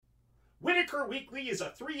Whitaker Weekly is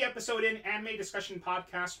a 3-episode anime discussion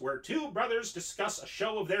podcast where two brothers discuss a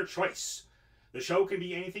show of their choice. The show can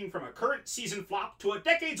be anything from a current season flop to a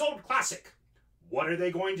decades-old classic. What are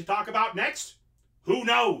they going to talk about next? Who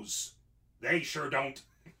knows? They sure don't.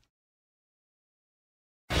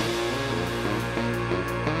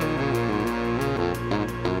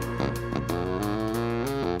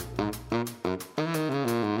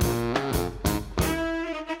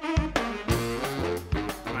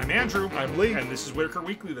 Andrew. I'm Lee. And this is Whitaker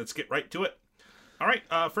Weekly. Let's get right to it. All right,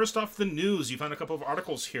 first off, the news. You found a couple of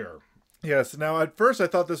articles here. Yes. Now, at first I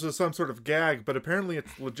thought this was some sort of gag, but apparently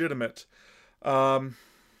it's legitimate. Attack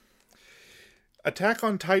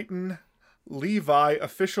on Titan Levi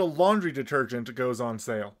official laundry detergent goes on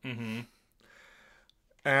sale. Mm-hmm.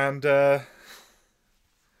 And,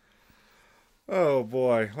 oh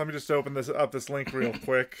boy, let me just open this link real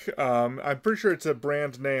quick. I'm pretty sure it's a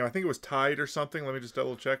brand name. I think it was Tide or something. Let me just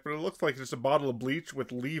double check. But it looks like just a bottle of bleach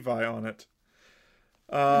with Levi on it.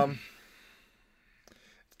 It's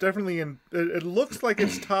definitely it looks like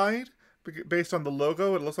it's Tide based on the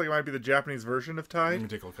logo. It looks like it might be the Japanese version of Tide. Let me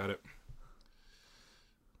take a look at it.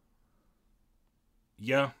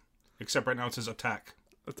 Yeah, except right now it says Attack.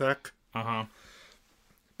 Attack. Uh-huh.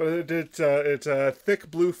 But it's a thick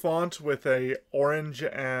blue font with a orange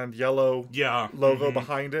and yellow logo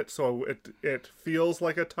behind it, so it feels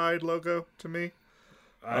like a Tide logo to me.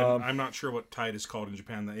 I'm not sure what Tide is called in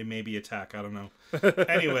Japan. It may be Attack. I don't know.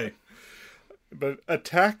 Anyway. But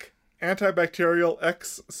Attack Antibacterial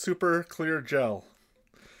X Super Clear Gel.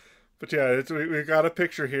 But yeah, we got a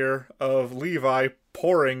picture here of Levi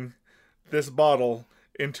pouring this bottle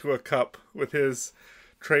into a cup with his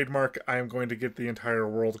trademark, I am going to get the entire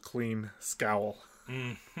world clean scowl.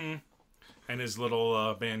 Mm-hmm. And his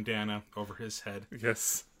little bandana over his head.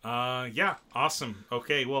 Yes. Yeah, awesome.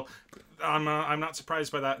 Okay, well, I'm not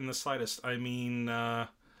surprised by that in the slightest. I mean, the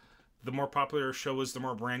more popular a show is, the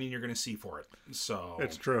more branding you're going to see for it. So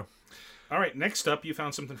it's true. All right, next up, you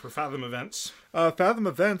found something for Fathom Events. Fathom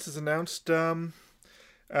Events has announced that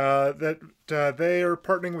they are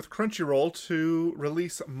partnering with Crunchyroll to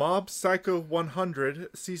release Mob Psycho 100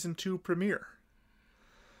 Season 2 premiere.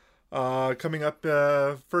 Coming up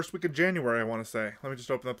first week of January, I want to say. Let me just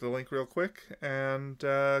open up the link real quick and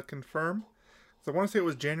confirm. So I want to say it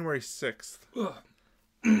was January 6th.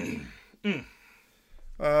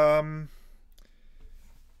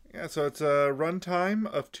 Yeah, so it's a runtime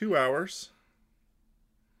of 2 hours.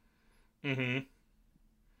 Mm-hmm.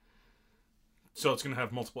 So it's going to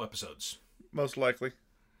have multiple episodes. Most likely.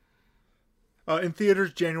 In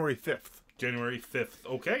theaters, January 5th. January 5th.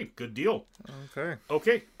 Okay, good deal.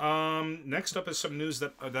 Okay. Next up is some news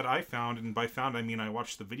that I found, and by found I mean I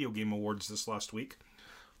watched the Video Game Awards this last week.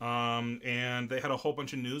 And they had a whole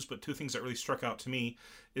bunch of news, but two things that really struck out to me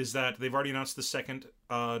is that they've already announced the second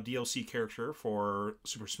DLC character for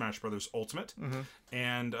Super Smash Bros. Ultimate,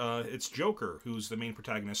 and it's Joker, who's the main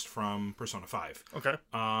protagonist from Persona 5. Okay.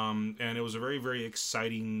 And it was a very, very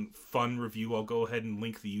exciting, fun review. I'll go ahead and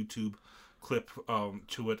link the YouTube clip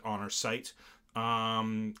to it on our site.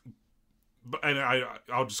 I'll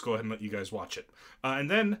just go ahead and let you guys watch it. And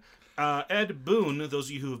then Ed Boon, those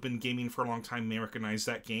of you who have been gaming for a long time may recognize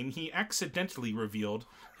that game. He accidentally revealed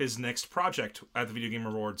his next project at the Video Game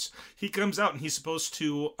Awards. He comes out and he's supposed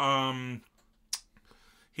to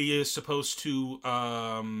he's supposed to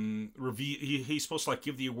like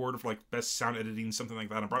give the award of like best sound editing, something like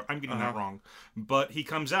that. I'm getting that wrong, but he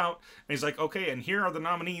comes out and he's like, okay, and here are the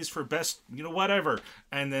nominees for best, whatever,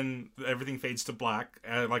 and then everything fades to black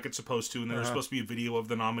like it's supposed to, and then there's supposed to be a video of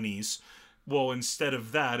the nominees. Well, instead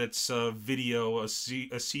of that, it's a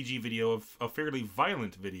CG video of a fairly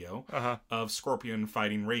violent video of Scorpion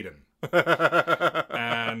fighting Raiden.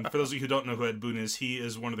 And for those of you who don't know who Ed Boon is, he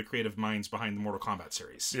is one of the creative minds behind the Mortal Kombat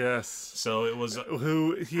series. Yes. So it was...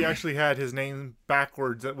 he actually had his name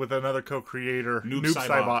backwards with another co-creator, Noob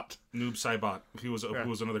Saibot. Noob Saibot, who was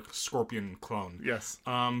another Scorpion clone. Yes.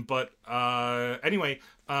 But anyway,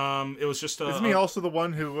 it was just... Isn't he also the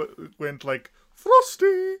one who went like,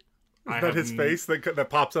 Frosty? Isn't that his face that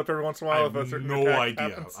pops up every once in a while? I have no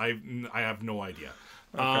idea. I have no idea.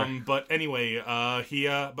 Okay. But anyway,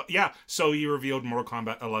 so he revealed Mortal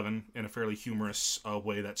Kombat 11 in a fairly humorous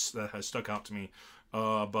way that has stuck out to me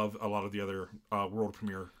above a lot of the other world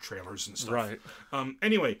premiere trailers and stuff. Right.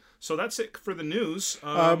 Anyway, so that's it for the news.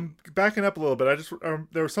 Backing up a little bit,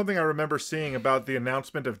 there was something I remember seeing about the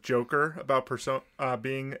announcement of Joker about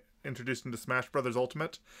being introduced into Smash Bros.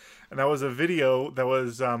 Ultimate, and that was a video that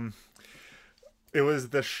was it was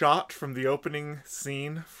the shot from the opening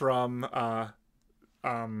scene from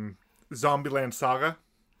Zombieland Saga,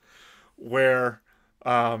 where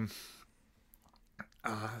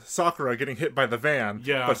Sakura getting hit by the van.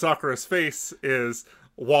 Yeah. But Sakura's face is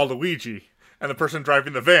Waluigi, and the person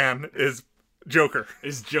driving the van is Joker.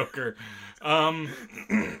 Is Joker.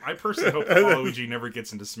 I personally hope that Waluigi never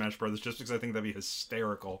gets into Smash Brothers, just because I think that'd be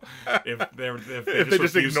hysterical if they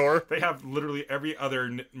just ignore. They have literally every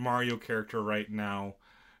other Mario character right now,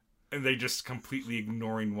 and they just completely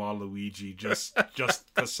ignoring Waluigi just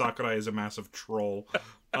because Sakurai is a massive troll.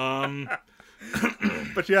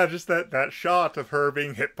 But yeah, just that shot of her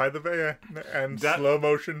being hit by the van and slow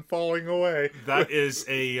motion falling away. That is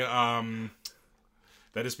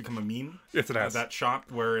that has become a meme. Yes, it has. That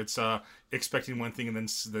shot where it's expecting one thing and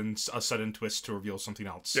then a sudden twist to reveal something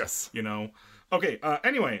else. Yes. Okay.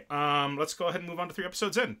 Anyway, let's go ahead and move on to 3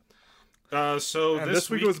 episodes in. So and this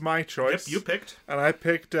week was my choice. Yep, you picked. And I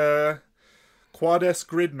picked Quad S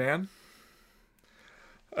Gridman.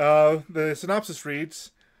 The synopsis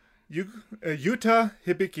reads: Yuta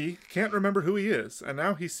Hibiki can't remember who he is, and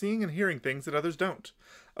now he's seeing and hearing things that others don't.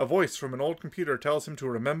 A voice from an old computer tells him to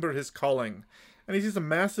remember his calling, and he sees a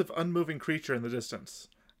massive, unmoving creature in the distance.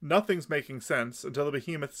 Nothing's making sense until the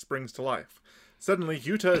behemoth springs to life. Suddenly,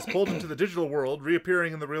 Yuta is pulled into the digital world,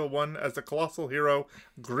 reappearing in the real one as the colossal hero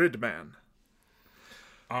Gridman.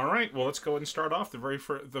 All right, well, let's go ahead and start off.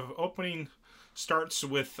 The opening starts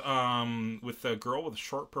with a girl with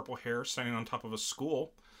short purple hair standing on top of a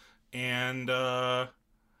school, and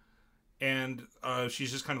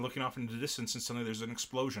she's just kind of looking off into the distance, and suddenly there's an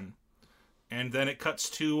explosion, and then it cuts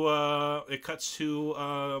to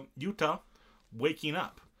Yuta waking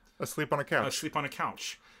up, asleep on a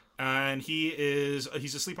couch. And he's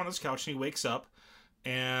asleep on this couch, and he wakes up,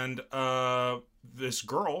 and this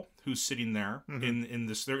girl who's sitting there in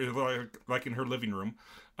this, like in her living room,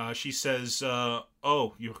 she says,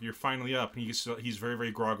 "Oh, you're finally up." And he's very,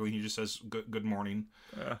 very groggy. And he just says, "Good morning."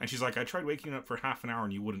 And she's like, "I tried waking up for half an hour,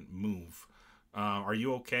 and you wouldn't move. Are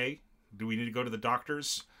you okay? Do we need to go to the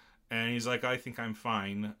doctors?" And he's like, "I think I'm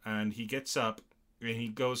fine." And he gets up, and he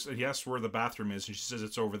goes, and he asks where the bathroom is, and she says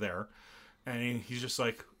it's over there. And he's just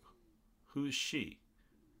like, "Who is she?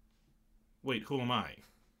 Wait, who am I?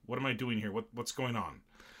 What am I doing here? What's going on?"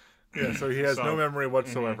 Yeah, so he has no memory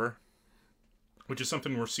whatsoever. Which is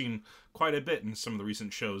something we're seeing quite a bit in some of the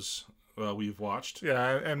recent shows we've watched.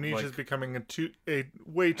 Yeah, amnesia is becoming a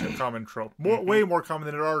way too common trope. Way more common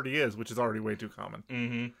than it already is, which is already way too common.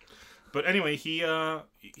 Mm-hmm. But anyway, he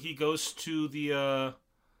goes to the...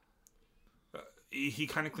 he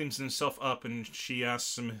kind of cleans himself up, and she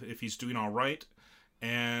asks him if he's doing all right.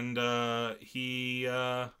 And he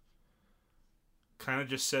kind of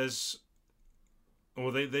just says...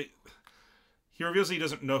 Well, he reveals that he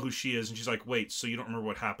doesn't know who she is, and she's like, "Wait, so you don't remember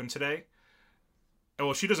what happened today?"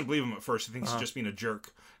 Well, she doesn't believe him at first. She thinks he's just being a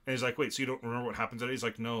jerk. And he's like, "Wait, so you don't remember what happened today?" He's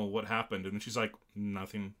like, "No, what happened?" And then she's like,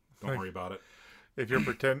 "Nothing. Don't worry about it." If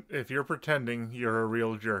you're pretending, you're a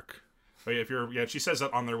real jerk. But she says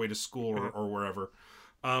that on their way to school or wherever.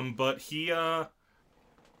 But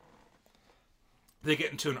they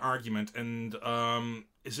get into an argument, and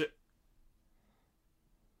is it?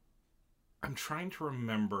 I'm trying to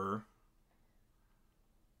remember.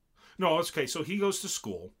 No, it's okay. So he goes to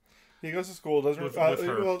school. Doesn't with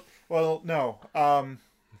her. Well, no.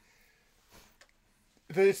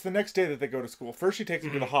 It's the next day that they go to school. First, she takes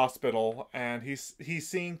him to the hospital, and he's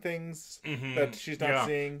seeing things that she's not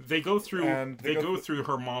seeing. They go through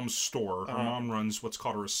her mom's store. Her mom runs what's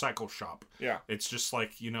called a recycle shop. Yeah, it's just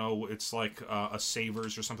like it's like a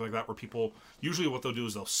Savers or something like that, where people usually what they'll do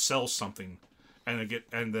is they'll sell something, and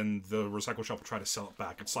then the recycle shop will try to sell it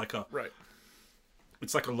back. It's like a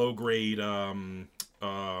It's like a low grade.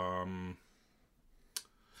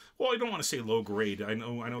 Well, I don't want to say low grade. I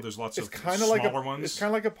know. There's lots of smaller ones. It's kind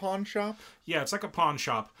of like a pawn shop. Yeah, it's like a pawn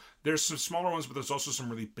shop. There's some smaller ones, but there's also some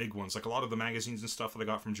really big ones. Like a lot of the magazines and stuff that I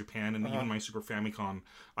got from Japan, and even my Super Famicom,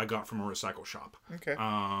 I got from a recycle shop. Okay.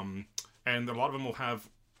 And a lot of them will have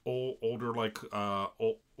older, like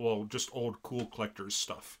just old cool collectors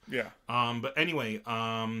stuff. Yeah. But anyway,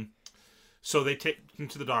 so they take him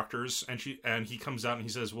to the doctors, and he comes out and he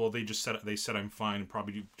says, "Well, they said I'm fine, and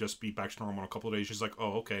probably just be back to normal in a couple of days." She's like,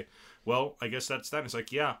 "Oh, okay. Well, I guess that's that." And it's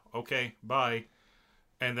like, "Yeah, okay, bye."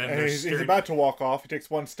 And then he's about to walk off. He takes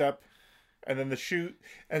one step, and then the shoot.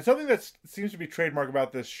 And something that seems to be trademark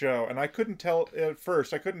about this show, and I couldn't tell at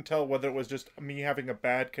first. I couldn't tell whether it was just me having a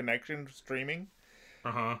bad connection streaming.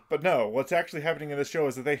 But no, what's actually happening in this show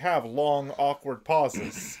is that they have long, awkward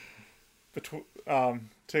pauses between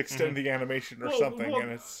to extend the animation or something,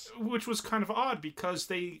 and it's which was kind of odd because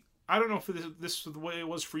they I don't know if this was the way it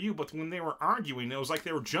was for you, but when they were arguing, it was like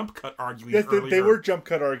they were jump cut arguing. Yes, earlier. they were jump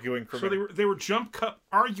cut arguing for me. So they were jump cut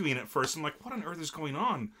arguing at first. I'm like, what on earth is going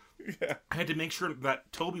on? Yeah. I had to make sure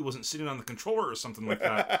that Toby wasn't sitting on the controller or something like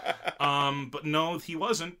that. But no, he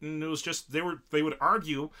wasn't, and it was just they would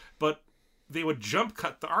argue, but they would jump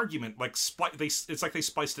cut the argument, like it's like they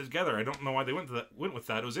spliced it together. I don't know why they went with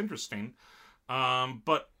that. It was interesting,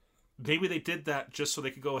 but maybe they did that just so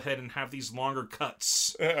they could go ahead and have these longer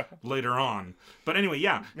cuts later on. But anyway,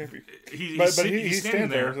 yeah, maybe he's standing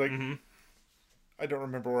there. Like, I don't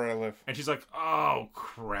remember where I live, and she's like, "Oh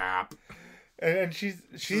crap." And she's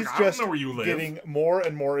like, I just don't know where you live. Getting more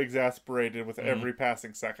and more exasperated with every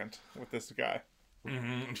passing second with this guy.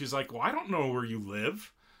 And she's like, well, I don't know where you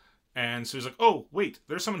live. And so he's like, oh, wait,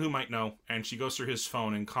 there's someone who might know. And she goes through his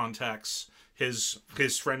phone and contacts his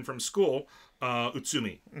friend from school,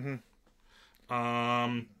 Utsumi.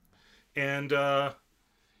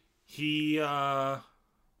 He, well,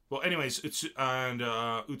 anyways,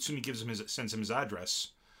 Utsumi sends him his address.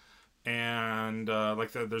 And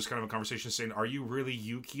there's kind of a conversation saying, are you really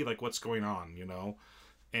Yuki? Like, what's going on, you know?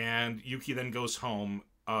 And Yuki then goes home.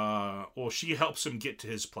 She helps him get to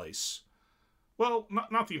his place. Well,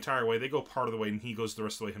 not the entire way. They go part of the way, and he goes the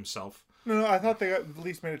rest of the way himself. No, I thought they at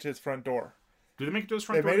least made it to his front door. Did they make it to his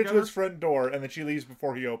front door? They made it to his front door, and then she leaves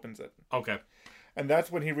before he opens it. Okay. And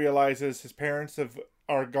that's when he realizes his parents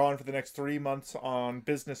are gone for the next 3 months on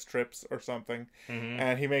business trips or something.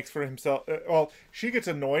 And he makes for himself... she gets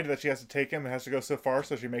annoyed that she has to take him and has to go so far,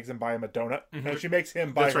 so she makes him buy him a donut. And she makes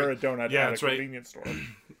him buy her a donut at a convenience store.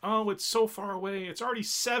 Oh, it's so far away. It's already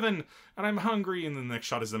 7, and I'm hungry. And then the next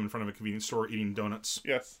shot is them in front of a convenience store eating donuts.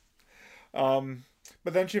 Yes. But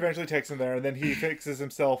then she eventually takes him there, and then he fixes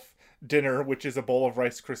himself dinner, which is a bowl of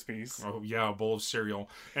Rice Krispies. Oh yeah, a bowl of cereal.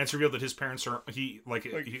 And it's revealed that his parents are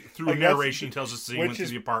through narration he tells us that he went to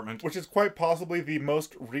the apartment, which is quite possibly the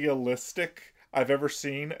most realistic I've ever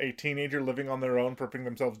seen a teenager living on their own prepping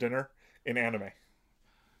themselves dinner in anime.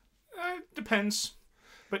 Depends.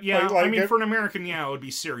 But yeah, for an American, it would be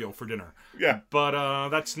cereal for dinner. Yeah. But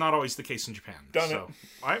that's not always the case in Japan. Done it.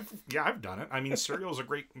 I've done it. I mean, cereal is a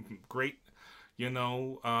great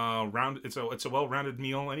it's a well-rounded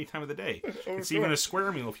meal any time of the day. It's even a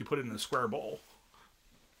square meal if you put it in a square bowl.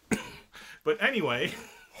 But anyway,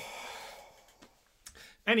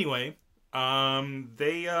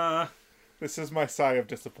 this is my sigh of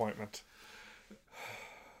disappointment.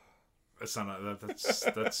 That's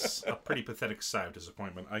a pretty pathetic sigh of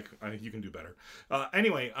disappointment. You can do better.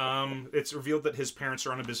 It's revealed that his parents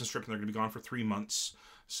are on a business trip and they're going to be gone for 3 months.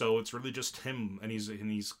 So it's really just him, and he's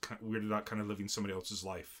weirded out, kind of living somebody else's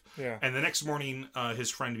life. Yeah. And the next morning, his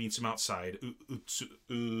friend meets him outside.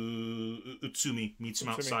 Utsumi meets him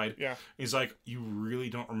outside. Yeah. He's like, "You really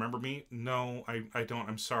don't remember me?" "No, I don't.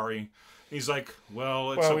 I'm sorry." He's like,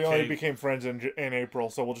 "Well, it's okay. We only became friends in April,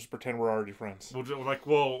 so we'll just pretend we're already friends."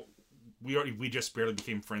 We just barely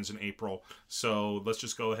became friends in April, so let's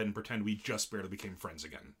just go ahead and pretend we just barely became friends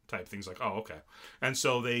again. Type things like, oh, okay. And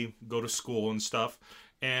so they go to school and stuff,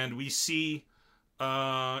 and we see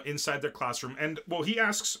inside their classroom, and he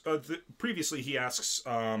asks. Previously, he asks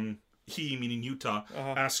he meaning Yuta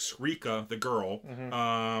asks Rika, the girl,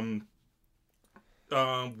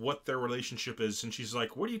 what their relationship is, and she's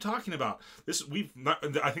like, "What are you talking about? I think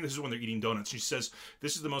this is when they're eating donuts." She says,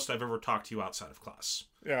 "This is the most I've ever talked to you outside of class."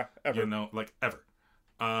 Yeah, ever. Ever.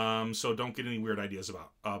 So don't get any weird ideas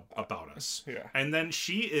about us. Yeah. And then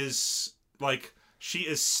she is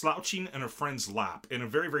slouching in her friend's lap in a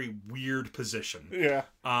very, very weird position. Yeah.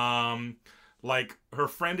 Her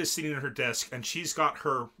friend is sitting at her desk and she's got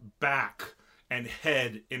her back and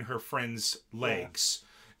head in her friend's legs. Yeah.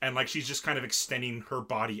 And she's just kind of extending her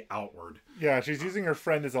body outward. Yeah, she's using her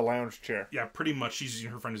friend as a lounge chair. Yeah, pretty much. She's using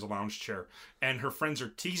her friend as a lounge chair, and her friends are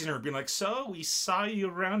teasing her, being like, "So we saw you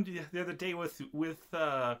around the other day with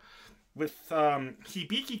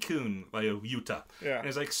Hibiki-kun, Yuta." Yeah, and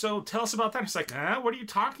it's like, "So tell us about that." It's like, what are you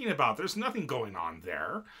talking about? There's nothing going on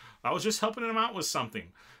there. I was just helping him out with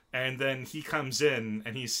something. And then he comes in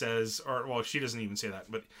and he says, she doesn't even say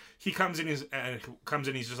that, but he comes in, he's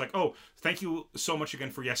just like, "Oh, thank you so much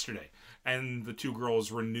again for yesterday." And the two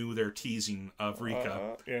girls renew their teasing of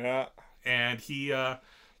Rika. Yeah. And he's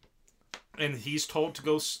told to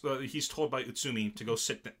go. He's told by Utsumi to go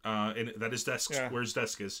sit at his desk, where his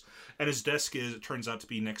desk is, and his desk turns out to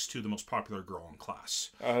be next to the most popular girl in class.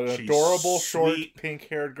 She's adorable, short,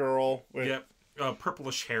 pink-haired girl.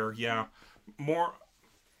 Purplish hair. Yeah, more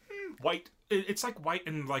white. It's like white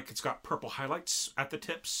and it's got purple highlights at the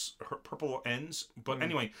tips, her purple ends. But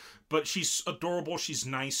anyway, she's adorable. She's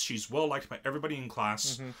nice. She's well liked by everybody in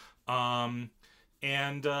class.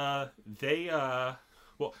 And they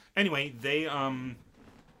well, anyway,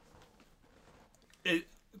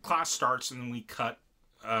 class starts, and then we cut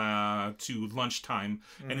to lunchtime,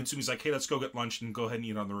 and Utsumi's like, hey, let's go get lunch and go ahead and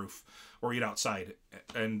eat on the roof or eat outside.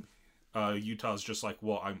 And Yuta's just like,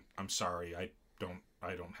 well, I'm sorry, I don't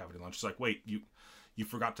have any lunch. She's like, wait, you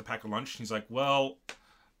forgot to pack a lunch? And he's like, well,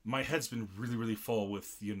 my head's been really, really full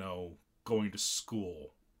with, going to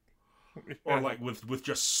school. Or like with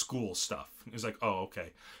just school stuff. He's like, oh,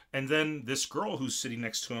 okay. And then this girl who's sitting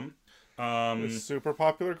next to him, this super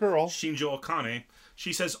popular girl, Shinjo Akane,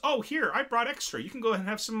 she says, oh, here, I brought extra. You can go ahead and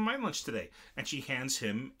have some of my lunch today. And she hands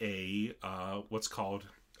him a, what's called,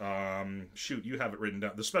 shoot, you have it written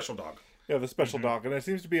down, the special dog. Yeah, the special dog. And it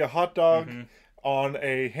seems to be a hot dog on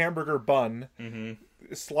a hamburger bun,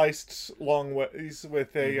 sliced long ways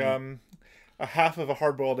with a half of a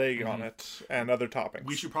hard-boiled egg on it, and other toppings.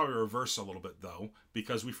 We should probably reverse a little bit, though,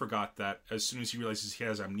 because we forgot that as soon as he realizes he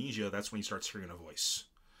has amnesia, that's when he starts hearing a voice.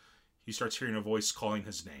 He starts hearing a voice calling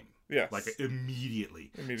his name. Yes. Like,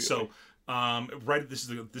 immediately. So, right, this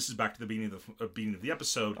is back to the beginning of the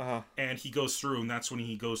episode, and he goes through, and that's when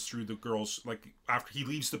he goes through the girl's, like, after he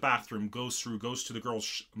leaves the bathroom, goes to the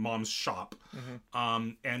girl's mom's shop,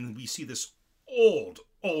 and we see this old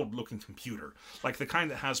looking computer, like the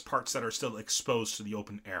kind that has parts that are still exposed to the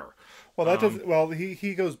open air. Well, that does. Well,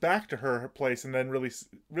 he goes back to her place and then really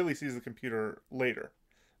sees the computer later.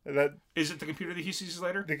 That is it. The computer that he sees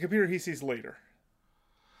later. The computer he sees later.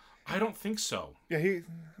 I don't think so.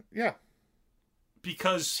 Yeah.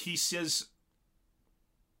 Because he says,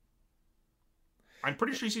 I'm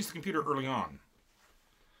pretty sure he sees the computer early on.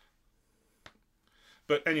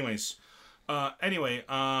 But anyways. Well,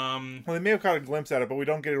 they may have caught a glimpse at it, but we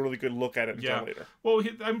don't get a really good look at it until later. Well,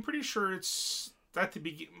 I'm pretty sure it's at the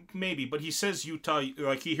beginning, maybe, but he says Yuta,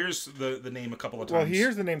 like he hears the name a couple of times. Well, he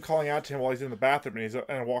hears the name calling out to him while he's in the bathroom, and he's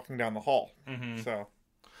walking down the hall. So,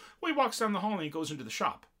 well, he walks down the hall and he goes into the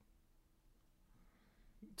shop.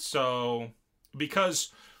 So,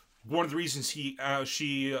 because one of the reasons she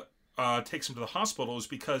takes him to the hospital is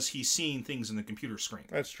because he's seeing things in the computer screen.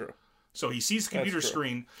 That's true. So he sees the computer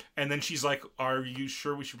screen, and then she's like, "Are you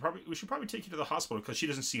sure we should probably take you to the hospital?" Because she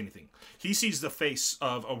doesn't see anything. He sees the face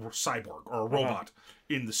of a cyborg or a robot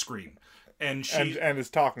in the screen, and she and is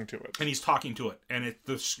talking to it, and he's talking to it, and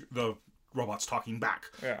the robot's talking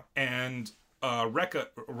back. Yeah. And Reka,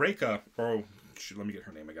 or let me get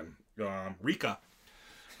her name again. Rika,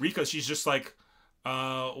 she's just like,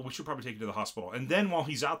 we should probably take you to the hospital. And then while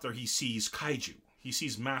he's out there, he sees kaiju. He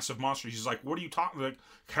sees massive monsters. He's like, what are you talking about? Like,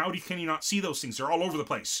 can you not see those things? They're all over the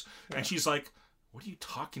place. Yeah. And she's like, what are you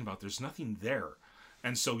talking about? There's nothing there.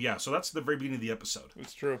 And so, so that's the very beginning of the episode.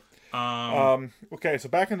 It's true. Okay, so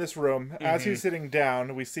back in this room, as he's sitting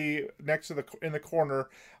down, we see next to in the corner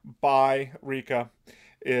by Rika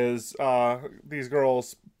is these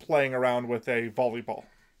girls playing around with a volleyball.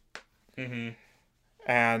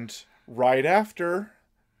 And right after,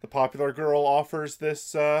 the popular girl offers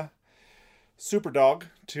this super dog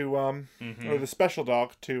to or the special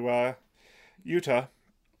dog to Yuta.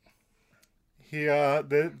 He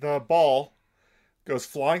the ball goes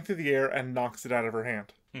flying through the air and knocks it out of her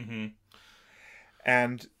hand.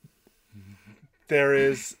 And there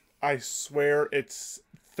is, I swear, it's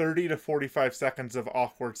 30 to 45 seconds of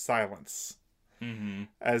awkward silence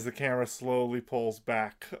as the camera slowly pulls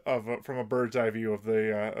back from a bird's eye view of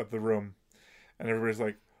the room, and everybody's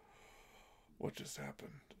like, "What just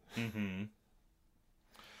happened?"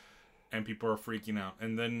 And people are freaking out.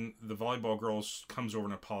 And then the volleyball girl comes over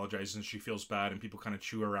and apologizes, and she feels bad, and people kind of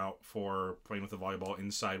chew her out for playing with the volleyball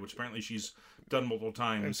inside, which apparently she's done multiple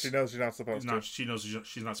times. And she knows she's not supposed to. She knows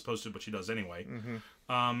she's not supposed to, but she does anyway.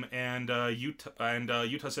 And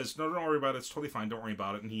Yuta says, no, don't worry about it. It's totally fine. Don't worry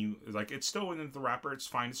about it. And he is like, it's still in the wrapper. It's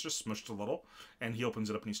fine. It's just smushed a little. And he opens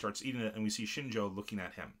it up and he starts eating it, and we see Shinjo looking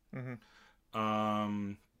at him.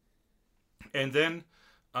 And then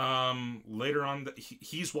later on,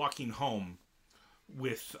 he's walking home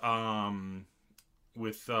with after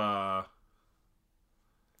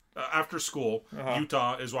school.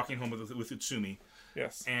 Yuta is walking home with Utsumi.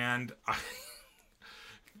 Yes. And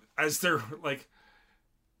as they're like,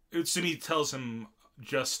 Utsumi tells him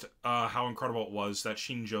just how incredible it was that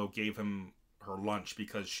Shinjo gave him her lunch,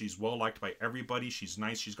 because she's well liked by everybody. She's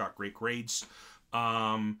nice. She's got great grades.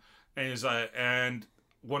 And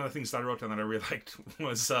one of the things that I wrote down that I really liked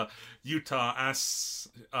was Yuta asks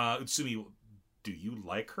Utsumi, do you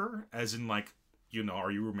like her? As in, like,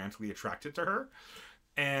 are you romantically attracted to her?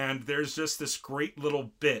 And there's just this great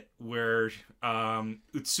little bit where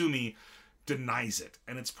Utsumi denies it.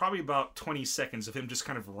 And it's probably about 20 seconds of him just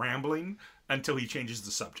kind of rambling until he changes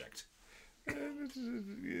the subject.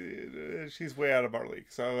 She's way out of our league,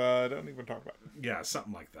 so don't even talk about it. Yeah,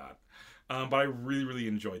 something like that. But I really, really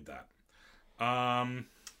enjoyed that.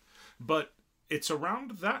 But it's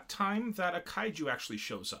around that time that a kaiju actually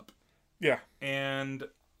shows up Yeah, and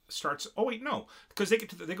starts. Oh wait, no, because they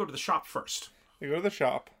go to the shop first. they go to the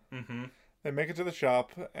shop. Mm-hmm. They make it to the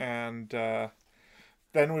shop, and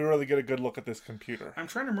then we really get a good look at this computer. I'm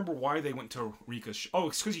trying to remember why they went to Rika's. Oh,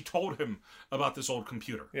 it's because he told him about this old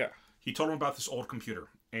computer. Yeah, He told him about this old computer,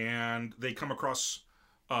 and they come across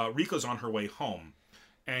Rika's on her way home,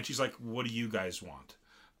 and she's like, "What do you guys want?"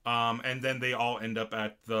 And then they all end up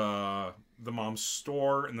at the mom's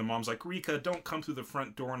store, and the mom's like, "Rika, don't come through the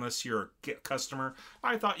front door unless you're a customer.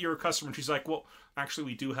 I thought you were a customer." And she's like, "Well, actually,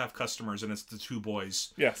 we do have customers, and it's the two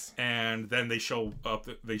boys." yes, And then they show up.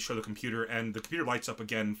 They show the computer, and the computer lights up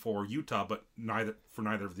again for Utah, but neither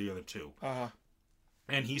of the other two.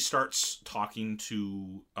 And he starts talking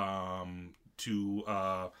to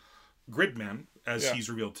Gridman, as he's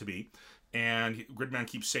revealed to be. And Gridman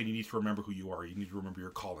keeps saying, "You need to remember who you are. You need to remember your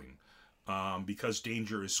calling. Because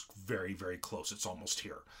danger is very, very close. It's almost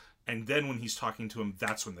here." And then when he's talking to him,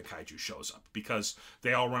 that's when the kaiju shows up. Because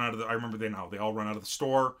they all run out of the... I remember they all run out of the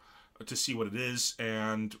store to see what it is.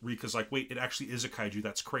 And Rika's like, "Wait, it actually is a kaiju.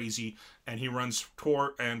 That's crazy." And he runs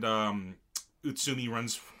toward... And Utsumi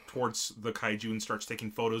runs towards the kaiju and starts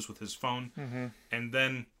taking photos with his phone. Mm-hmm. And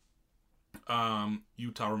then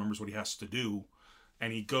Utah remembers what he has to do,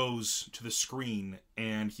 and he goes to the screen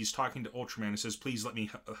and he's talking to Ultraman and says, "Please let me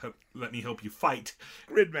help you fight."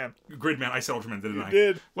 Gridman. I said Ultraman, didn't I? You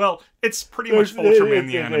did. Well, it's pretty much Ultraman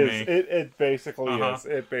the anime. It basically is.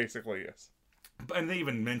 It basically is. And they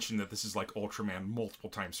even mentioned that this is like Ultraman multiple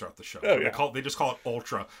times throughout the show. Oh, yeah. They just call it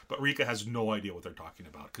Ultra, but Rika has no idea what they're talking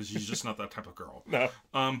about because she's just not that type of girl. No.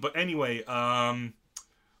 But anyway,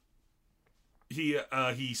 he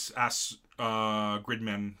asks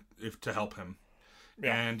Gridman to help him.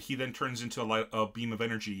 Yeah. And he then turns into a beam of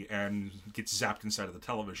energy and gets zapped inside of the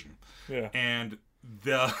television. Yeah. And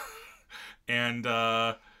the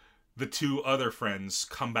two other friends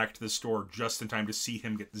come back to the store just in time to see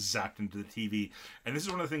him get zapped into the TV. And this is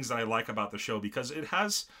one of the things that I like about the show, because it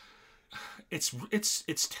has... It's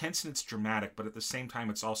tense and it's dramatic, but at the same time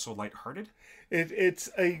it's also lighthearted. It's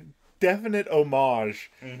a definite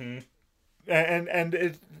homage. Mm-hmm.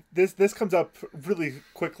 And this comes up really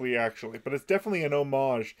quickly, actually, but it's definitely an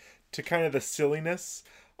homage to kind of the silliness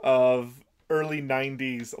of early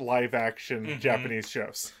 90s live action Japanese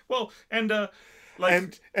shows. Well, and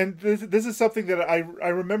this is something that I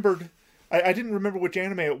remembered. I didn't remember which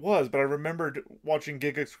anime it was, but I remembered watching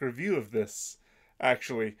Giga's review of this,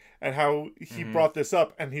 actually, and how he brought this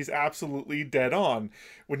up, and he's absolutely dead on.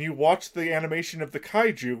 When you watch the animation of the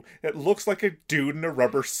kaiju, it looks like a dude in a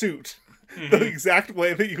rubber suit. The exact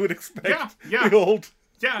way that you would expect the old...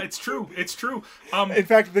 Yeah, it's true. It's true. In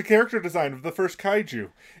fact, the character design of the first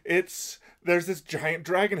kaiju, there's this giant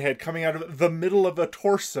dragon head coming out of the middle of a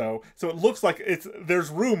torso, so it looks like there's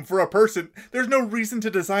room for a person. There's no reason to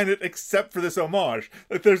design it except for this homage.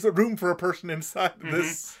 Like, there's a room for a person inside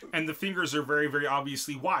this. And the fingers are very, very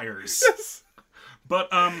obviously wires. Yes. But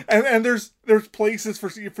and there's places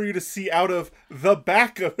for you to see out of the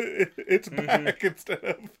back of its back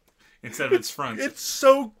instead of its front. It's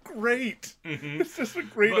so great. It's just a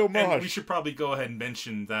great homage. And we should probably go ahead and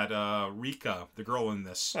mention that Rika, the girl in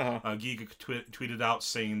this, Giga tweeted out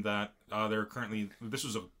saying that there are currently, this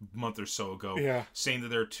was a month or so ago, saying that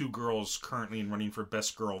there are two girls currently running for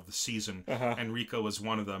best girl of the season, and Rika was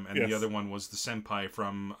one of them, and the other one was the senpai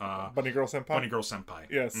from Bunny Girl Senpai. Bunny Girl Senpai.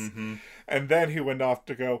 Yes. And then he went off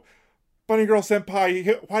to go, "Bunny Girl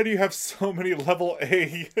Senpai, why do you have so many level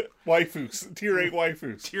A waifus? Tier A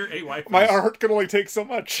waifus? Tier A waifus. My art can only take so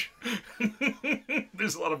much."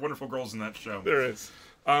 There's a lot of wonderful girls in that show. There is.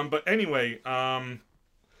 But anyway, but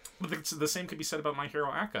the same could be said about My Hero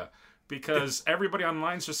Aka, because everybody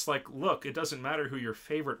online's just like, look, it doesn't matter who your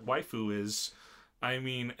favorite waifu is. I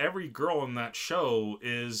mean, every girl in that show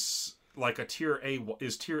is like tier A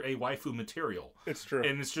waifu material. It's true.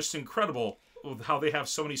 And it's just incredible how they have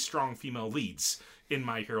so many strong female leads in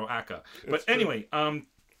My Hero Aka. But anyway,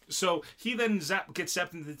 so he then gets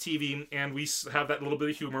zapped into the TV, and we have that little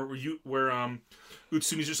bit of humor where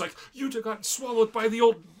Utsumi's just like, "Yuta got swallowed by the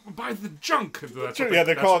junk." That's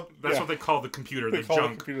what they call the computer, the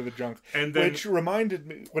junk. The computer the junk. And then, which reminded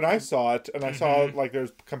me, when I saw it, and I saw like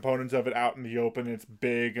there's components of it out in the open, and it's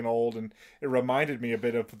big and old, and it reminded me a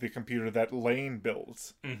bit of the computer that Lane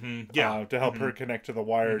builds. To help her connect to the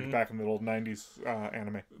wired back in the old 90s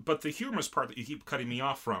anime. But the humorous part that you keep cutting me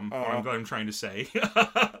off from, what I'm trying to say,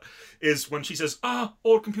 is when she says,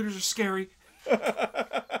 "Old computers are scary."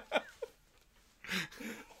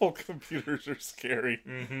 All computers are scary.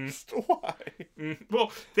 Mm-hmm. Just why?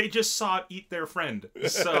 Well, they just saw it eat their friend,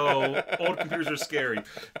 so old computers are scary.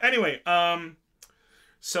 Anyway,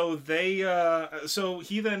 so so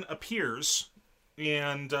he then appears,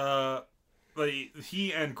 and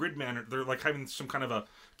he and Gridman, they're like having some kind of a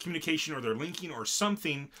communication, or they're linking or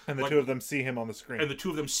something. And the like, two of them see him on the screen. And the two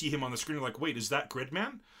of them see him on the screen. Like, wait, is that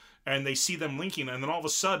Gridman? And they see them linking, and then all of a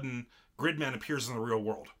sudden, Gridman appears in the real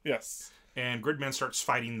world. Yes. And Gridman starts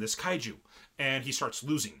fighting this kaiju, and he starts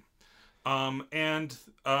losing. And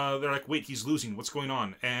they're like, wait, he's losing. What's going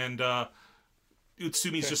on? And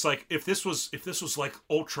Utsumi's just like, if this was like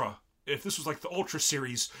Ultra. If this was like the Ultra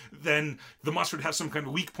series, then the monster would have some kind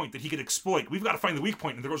of weak point that he could exploit. We've got to find the weak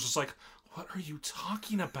point. And the girl's just like, what are you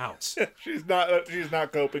talking about? She's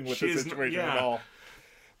not coping with the situation at all.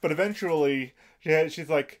 But eventually, she's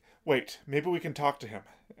like, wait, maybe we can talk to him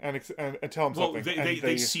and tell him something.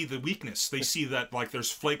 They see the weakness. They see that like there's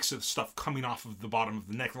flakes of stuff coming off of the bottom of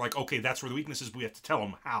the neck. They're like, okay, that's where the weakness is. But we have to tell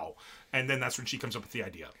him how. And then that's when she comes up with the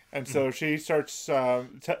idea. And so she starts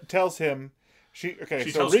tells him. So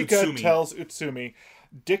tells Rika Utsumi. tells Utsumi,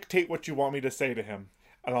 dictate what you want me to say to him,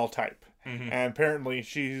 and I'll type. Mm-hmm. And apparently,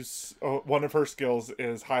 she's one of her skills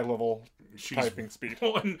is high level typing speed.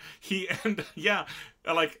 It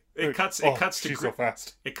cuts to she's so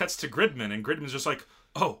fast. It cuts to Gridman, and Gridman's just like,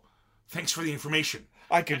 oh, thanks for the information.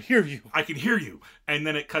 I can hear you. And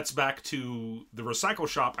then it cuts back to the recycle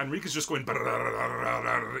shop, and Rika's just going,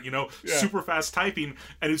 super fast typing,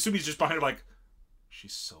 and Utsumi's just behind her like,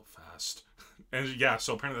 she's so fast. And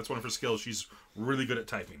so apparently that's one of her skills. She's really good at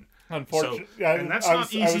typing. Unfortunately, and that's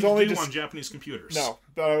not easy to do on Japanese computers. No,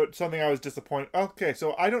 something I was disappointed. Okay,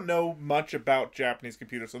 so I don't know much about Japanese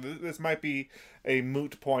computers, so this might be a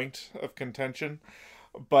moot point of contention.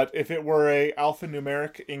 But if it were a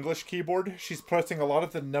alphanumeric English keyboard, she's pressing a lot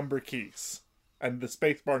of the number keys, and the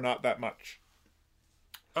spacebar not that much.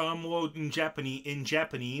 Well, in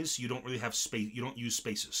Japanese, you don't really have space. You don't use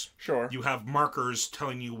spaces. Sure. You have markers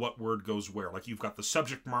telling you what word goes where. Like you've got the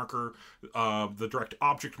subject marker, the direct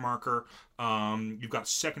object marker. You've got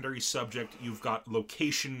secondary subject. You've got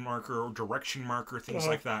location marker or direction marker, things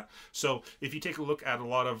like that. So if you take a look at a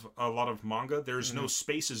lot of manga, there's no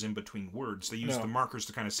spaces in between words. They use the markers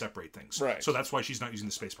to kind of separate things. Right. So that's why she's not using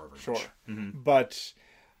the spacebar very much. Mm-hmm. But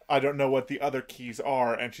I don't know what the other keys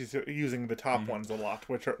are, and she's using the top ones a lot,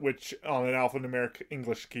 which on an alphanumeric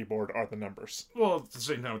English keyboard are the numbers. Well, at the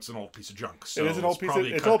same time, it's an old piece of junk. So it is an old piece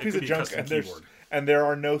of junk, and there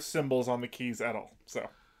are no symbols on the keys at all. So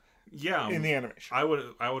yeah, in the animation, I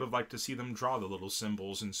would have liked to see them draw the little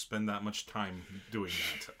symbols and spend that much time doing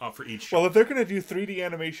that for each. Well, if they're going to do 3D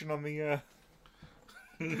animation on the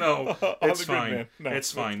no, it's fine. No,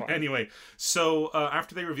 it's fine. Anyway, so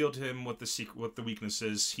after they reveal to him what the weakness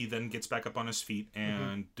is, he then gets back up on his feet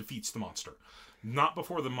and defeats the monster. Not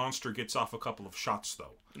before the monster gets off a couple of shots,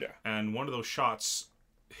 though. Yeah. And one of those shots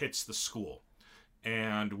hits the school,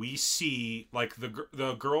 and we see like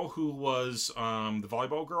the girl who was the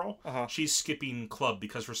volleyball girl. She's skipping club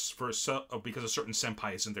because because a certain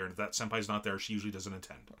senpai isn't there. If that senpai's not there, she usually doesn't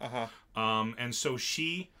attend. And so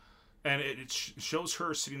she. And it shows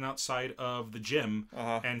her sitting outside of the gym,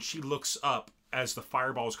 and she looks up as the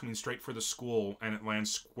fireball is coming straight for the school, and it lands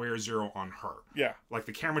square zero on her. Yeah. Like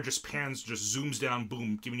the camera just pans, just zooms down,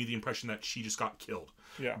 boom, giving you the impression that she just got killed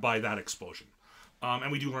by that explosion.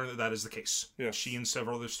 And we do learn that is the case. Yes. She and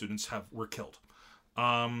several other students were killed.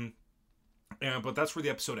 But that's where the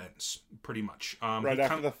episode ends, pretty much. Right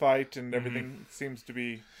after the fight, and everything seems to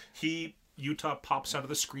be... Yuta pops out of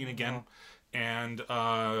the screen again. And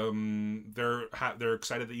they're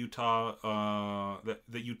excited that Yuta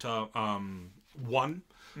won,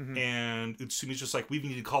 and Utsumi's just like, we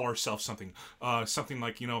need to call ourselves something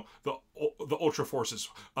like the Ultra Forces.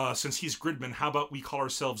 Since he's Gridman, how about we call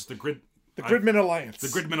ourselves the Gridman Alliance? The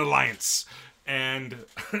Gridman Alliance. And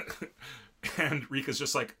and Rika's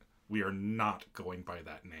just like, we are not going by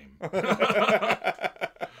that name.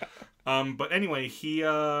 But anyway,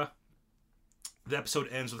 the episode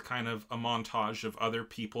ends with kind of a montage of other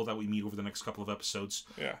people that we meet over the next couple of episodes.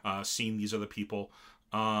 Yeah. Seeing these other people.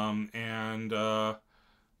 And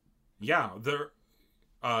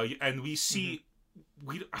we see...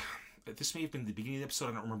 this may have been the beginning of the episode,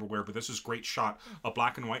 I don't remember where, but this is a great shot. A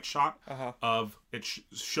black and white shot of... It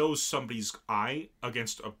shows somebody's eye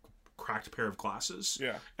against a cracked pair of glasses.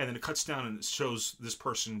 Yeah. And then it cuts down and it shows this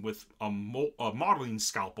person with a modeling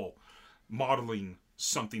scalpel modeling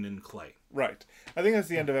something in clay. Right. I think that's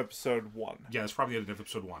the end of episode 1. Yeah, it's probably the end of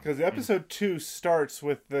episode 1. Because episode 2 starts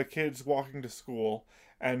with the kids walking to school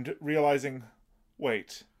and realizing,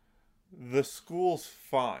 wait, the school's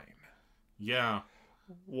fine. Yeah.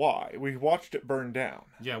 Why? We watched it burn down.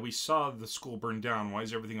 Yeah, we saw the school burn down. Why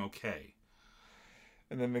is everything okay?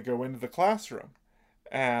 And then they go into the classroom.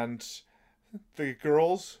 And the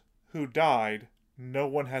girls who died, no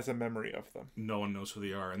one has a memory of them. No one knows who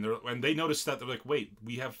they are, and they notice that. They're like, "Wait,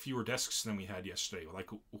 we have fewer desks than we had yesterday. Like,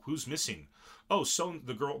 who's missing? Oh, so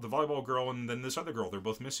the volleyball girl, and then this other girl. They're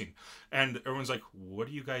both missing." And everyone's like, "What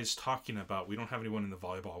are you guys talking about? We don't have anyone in the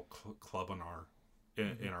volleyball club in our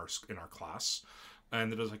class."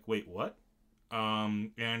 And they're just like, "Wait, what?"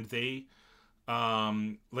 And they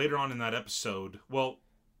later on in that episode, well,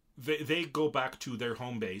 they go back to their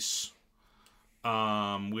home base,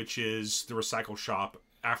 which is the recycle shop,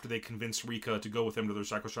 after they convince Rika to go with them to the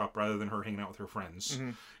recycle shop rather than her hanging out with her friends.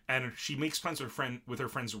 Mm-hmm. And she makes plans with her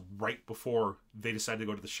friends right before they decide to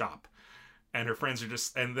go to the shop. And her friends are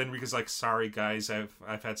just, and then Rika's like, "Sorry guys,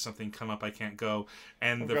 I've had something come up, I can't go."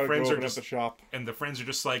 And the friends are just the shop. And the friends are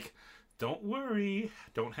just like, "Don't worry,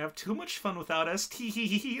 don't have too much fun without us."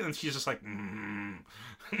 And she's just like,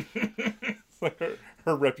 It's like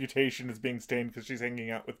her reputation is being stained because she's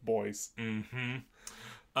hanging out with boys.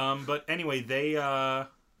 But anyway, they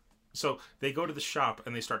so they go to the shop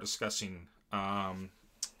and they start discussing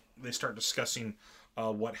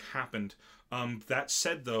what happened. That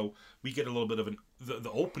said, though, we get a little bit of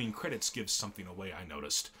the opening credits gives something away, I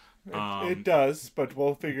noticed. It does, but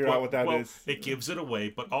we'll figure out what that is. It gives it away,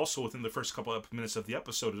 but also within the first couple of minutes of the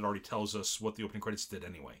episode, it already tells us what the opening credits did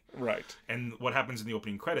anyway. Right. And what happens in the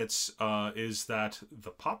opening credits is that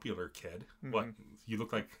the popular kid... What? You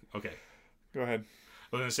look like... Okay. Go ahead.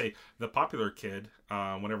 I was going to say, the popular kid,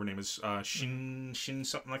 whatever her name is, Shin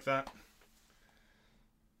something like that.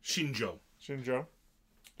 Shinjo.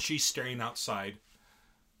 She's staring outside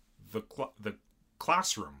the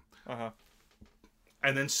classroom. Uh-huh.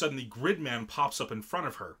 And then suddenly Gridman pops up in front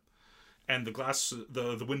of her. And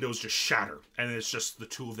the windows just shatter. And it's just the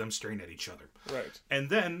two of them staring at each other. Right. And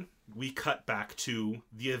then we cut back to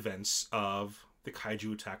the events of the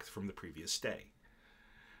kaiju attack from the previous day.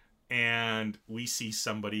 And we see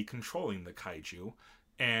somebody controlling the kaiju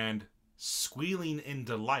and squealing in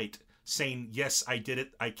delight, saying, "Yes, I did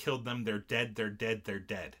it. I killed them. They're dead. They're dead. They're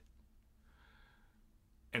dead."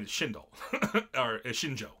 And it's Shinjo.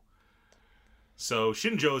 So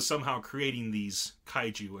Shinjo is somehow creating these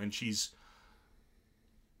kaiju, and she's...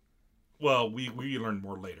 Well, we learned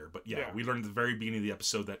more later, but yeah, we learned at the very beginning of the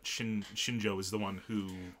episode that Shinjo is the one who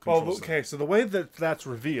controls them. Okay, so the way that's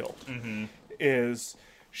revealed is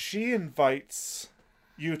she invites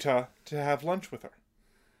Yuta to have lunch with her.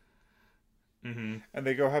 And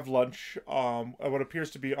they go have lunch what appears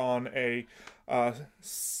to be on a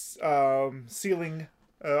ceiling,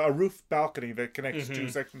 a roof balcony that connects two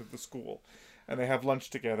sections of the school. And they have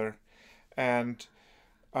lunch together. And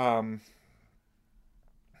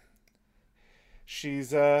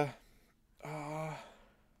she's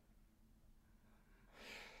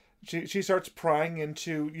she starts prying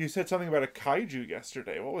into... You said something about a kaiju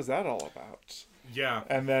yesterday. What was that all about? Yeah.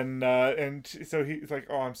 And then so he's like,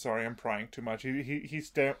 "Oh, I'm sorry, I'm prying too much." He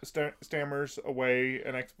stammers away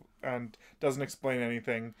and doesn't explain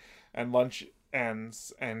anything. And lunch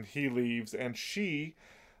ends, and he leaves, and she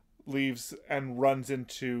leaves and runs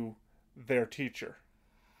into their teacher.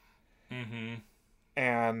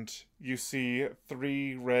 And you see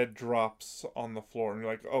 3 red drops on the floor, and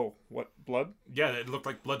you're like, "Oh, what, blood?" Yeah, it looked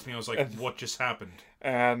like blood to me. I was like, what just happened?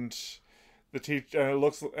 And the teacher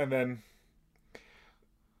and then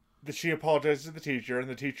she apologizes to the teacher, and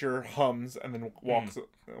the teacher hums and then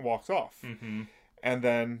walks off. And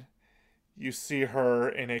then you see her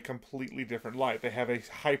in a completely different light. They have a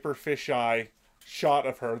hyper fisheye shot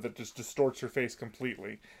of her that just distorts her face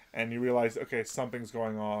completely, and you realize, okay, something's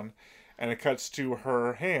going on. And it cuts to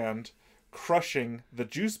her hand crushing the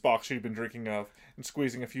juice box she'd been drinking of and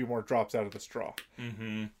squeezing a few more drops out of the straw.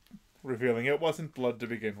 Revealing it wasn't blood to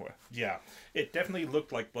begin with. Yeah, it definitely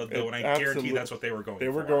looked like blood, though, and I guarantee that's what they were going for. They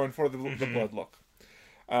were going for the blood look.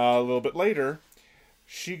 A little bit later,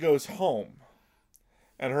 she goes home.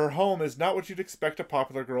 And her home is not what you'd expect a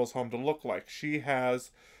popular girl's home to look like. She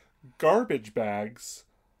has garbage bags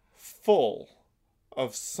full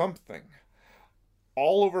of something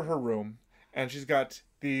all over her room, and she's got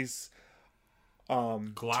these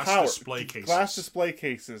glass display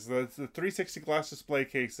cases, the 360 glass display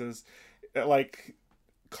cases, like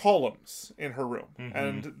columns in her room,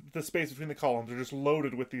 and the space between the columns are just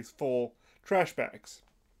loaded with these full trash bags.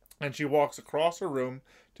 And she walks across her room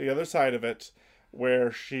to the other side of it,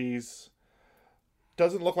 where she's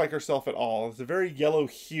doesn't look like herself at all. It's a very yellow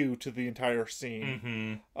hue to the entire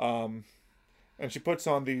scene. And she puts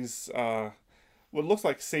on these what looks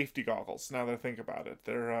like safety goggles, now that I think about it.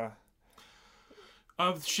 They're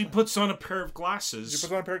She puts on a pair of She glasses,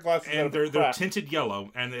 puts on a pair of glasses, and they're tinted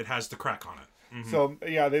yellow, and it has the crack on it. Mm-hmm. So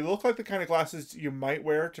yeah, they look like the kind of glasses you might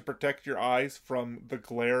wear to protect your eyes from the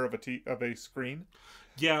glare of a screen.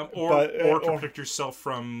 Yeah, or to protect yourself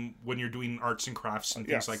from when you're doing arts and crafts and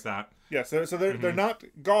things like that. Yeah, so they're not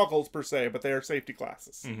goggles per se, but they are safety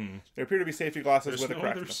glasses. Mm-hmm. They appear to be safety glasses with a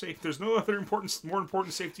crack. There's no other more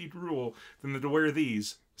important safety rule than to wear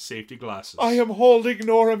these safety glasses. I am holding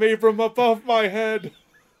Norm Abram above my head.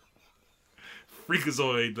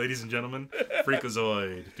 Freakazoid, ladies and gentlemen.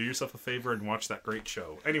 Freakazoid. Do yourself a favor and watch that great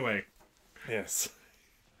show. Anyway. Yes.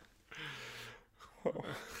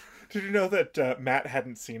 Did you know that Matt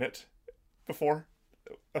hadn't seen it before?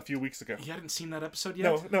 A few weeks ago. He hadn't seen that episode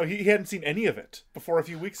yet? No, he hadn't seen any of it before a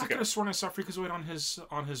few weeks ago. I could have sworn I saw Freakazoid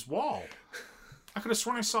on his wall. I could have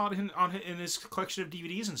sworn I saw it in his collection of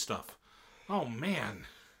DVDs and stuff. Oh, man.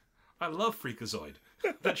 I love Freakazoid.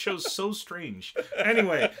 That show's so strange.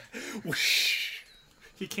 Anyway.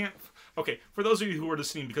 He can't... Okay, for those of you who are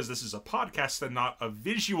listening, because this is a podcast and not a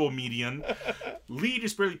visual medium, Lee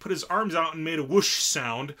just barely put his arms out and made a whoosh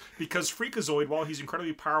sound, because Freakazoid, while he's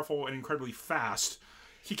incredibly powerful and incredibly fast,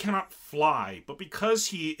 he cannot fly. But because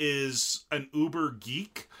he is an uber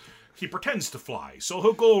geek, he pretends to fly. So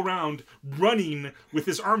he'll go around running with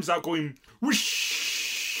his arms out going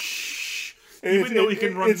whoosh, even though he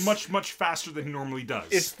can run much, much faster than he normally does.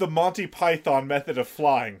 It's the Monty Python method of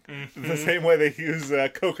flying. Mm-hmm. The same way they use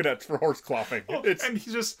coconuts for horse clothing. Well, and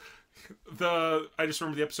he's just... I just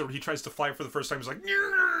remember the episode where he tries to fly for the first time. He's like...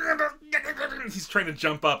 He's trying to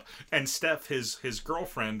jump up. And Steph, his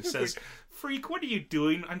girlfriend, says, Freak, what are you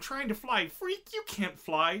doing? I'm trying to fly. Freak, you can't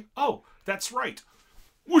fly. Oh, that's right.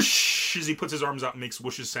 Whoosh! As he puts his arms out and makes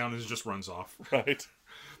whooshes sound and just runs off. Right.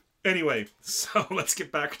 Anyway, so let's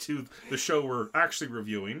get back to the show we're actually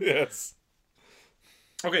reviewing. Yes.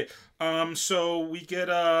 Okay, so we get,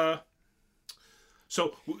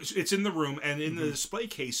 so it's in the room, and in the display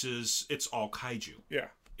cases, it's all kaiju. Yeah.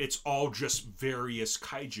 It's all just various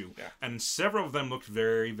kaiju. Yeah. And several of them looked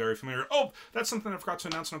very, very familiar. Oh, that's something I forgot to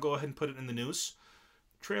announce, and I'll go ahead and put it in the news.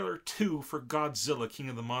 Trailer 2 for Godzilla King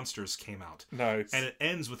of the Monsters came out. Nice. And it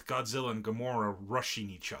ends with Godzilla and Gamora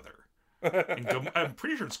rushing each other. And I'm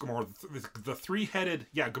pretty sure it's Gamora, the three-headed...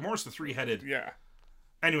 Yeah, Gamora's the three-headed... Yeah.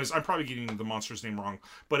 Anyways, I'm probably getting the monster's name wrong,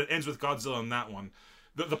 but it ends with Godzilla in that one.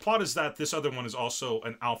 The plot is that this other one is also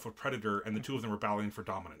an alpha predator, and the two of them are battling for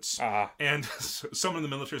dominance. And someone in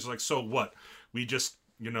the military is like, so what? We just,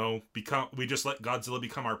 we just let Godzilla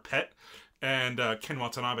become our pet? And Ken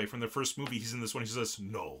Watanabe, from the first movie, he's in this one, he says,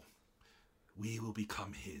 no, we will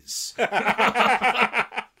become his.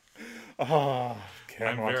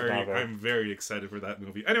 I'm very excited for that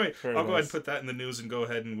movie. Anyway, I'll go ahead and put that in the news, and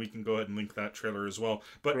we can go ahead and link that trailer as well.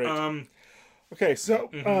 But okay, so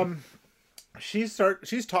she's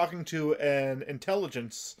talking to an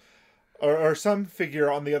intelligence or some figure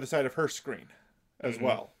on the other side of her screen as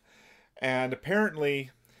well, and apparently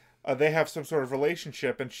they have some sort of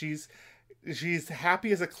relationship, and she's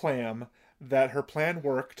happy as a clam that her plan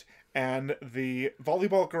worked, and the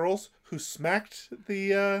volleyball girls who smacked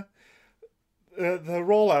the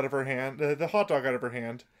roll out of her hand, the hot dog out of her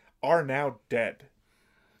hand, are now dead.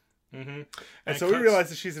 Mm-hmm. And so we realize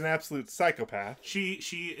that she's an absolute psychopath. She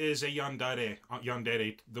is a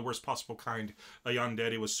yandere, the worst possible kind. A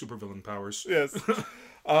yandere with supervillain powers. Yes.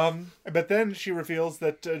 But then she reveals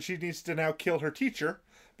that she needs to now kill her teacher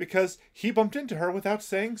because he bumped into her without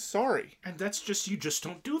saying sorry. And you just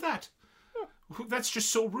don't do that. That's just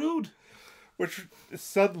so rude. Which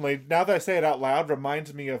suddenly, now that I say it out loud,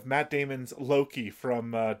 reminds me of Matt Damon's Loki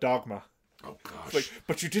from Dogma. Oh, gosh. It's like,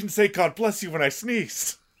 but you didn't say God bless you when I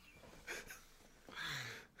sneezed.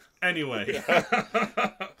 Anyway.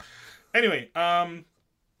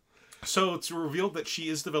 So it's revealed that she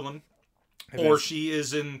is the villain. She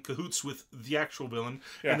is in cahoots with the actual villain.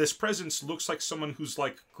 Yeah. And this presence looks like someone who's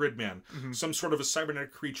like Gridman. Mm-hmm. Some sort of a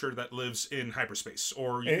cybernetic creature that lives in hyperspace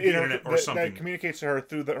or the internet or something. That communicates to her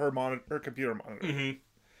through her computer monitor. Mm-hmm.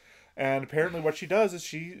 And apparently what she does is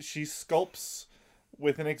she sculpts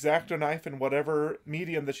with an X-Acto knife and whatever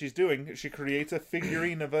medium that she's doing. She creates a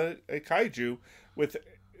figurine of a kaiju with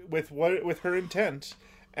her intent.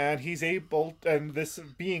 And he's able, and this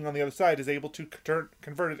being on the other side is able to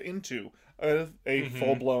convert it into a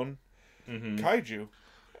full-blown kaiju.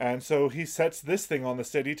 And so he sets this thing on the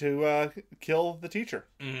city to kill the teacher.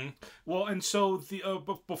 Mm-hmm. Well, and so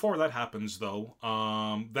before that happens, though,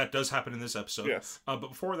 that does happen in this episode. Yes. But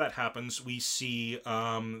before that happens, we see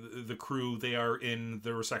the crew. They are in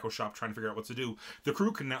the recycle shop trying to figure out what to do. The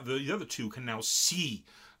crew the other two can now see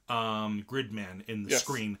Gridman in the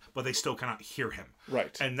screen, but they still cannot hear him.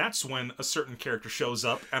 Right. And that's when a certain character shows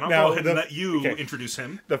up, and I'll Now, go ahead and let you introduce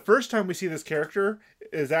him. The first time we see this character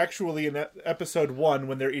is actually in episode 1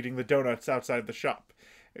 when they're eating the donuts outside the shop.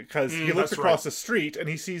 Because he looks across the street and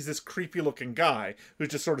he sees this creepy looking guy who's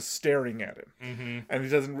just sort of staring at him, and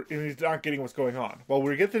he's not getting what's going on. Well,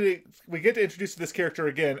 we get to introduce this character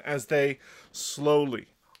again as they slowly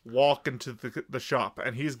walk into the shop,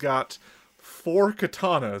 and he's got 4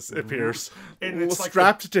 katanas, it appears, and it's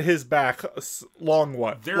strapped to his back, long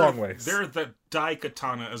ways. They're the Dai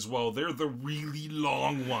Katana as well. They're the really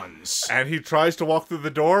long ones. And he tries to walk through the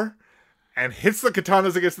door and hits the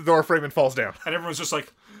katanas against the door frame and falls down. And everyone's just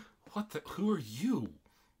like, who are you?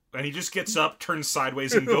 And he just gets up, turns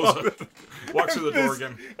sideways, and goes up, walks through the door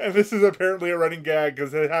again. And this is apparently a running gag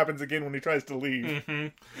because it happens again when he tries to leave. Mm-hmm.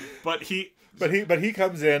 But he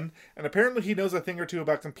comes in, and apparently he knows a thing or two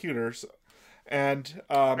about computers, and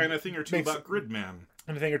a thing or two about Gridman.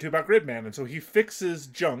 And a thing or two about Gridman, and so he fixes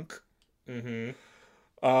junk.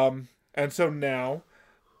 Mm-hmm. And so now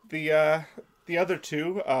the other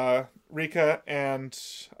two, Rika and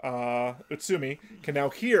Utsumi, can now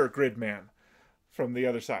hear Gridman from the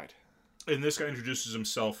other side. And this guy introduces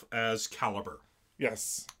himself as Caliber.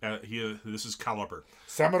 Yes. This is Caliber.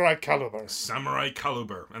 Samurai Caliber. Samurai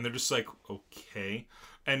Caliber. And they're just like, okay.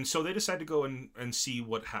 And so they decide to go and see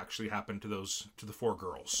what actually happened to the 4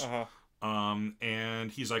 girls. Uh-huh.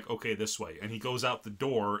 And he's like, okay, this way. And he goes out the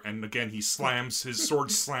door, and again, he slams, his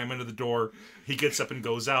sword slam into the door. He gets up and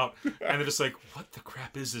goes out, and they're just like, what the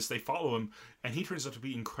crap is this? They follow him, and he turns out to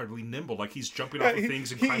be incredibly nimble. Like, he's jumping off of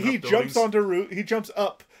things and climbing up buildings. He jumps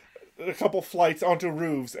up a couple flights onto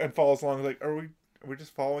roofs and falls along. Like, are we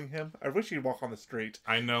just following him? I wish he'd walk on the street.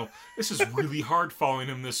 I know. This is really hard following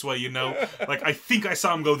him this way, you know? Like, I think I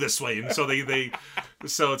saw him go this way. And so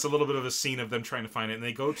so it's a little bit of a scene of them trying to find it. And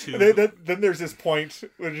they go to... Then there's this point,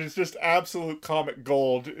 which is just absolute comic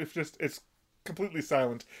gold. It's completely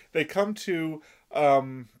silent. They come to...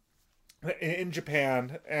 in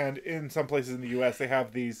Japan and in some places in the U.S., they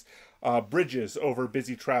have these bridges over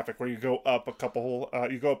busy traffic where you go up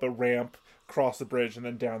you go up a ramp, cross the bridge, and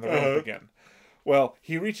then down the ramp again. Well,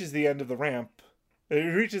 he reaches the end of the ramp. He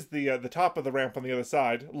reaches the top of the ramp on the other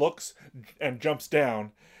side, looks, and jumps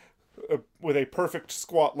down with a perfect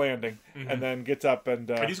squat landing, and then gets up and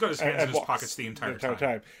he's got his hands in his pockets the entire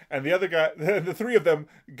time. And the other guy, the 3 of them,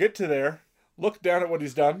 get to there, look down at what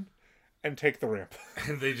he's done, and take the ramp.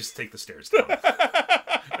 And they just take the stairs down.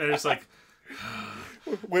 And it's like...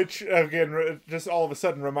 Which, again, just all of a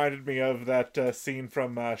sudden reminded me of that scene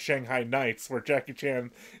from Shanghai Nights where Jackie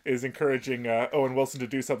Chan is encouraging Owen Wilson to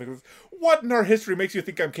do something. What in our history makes you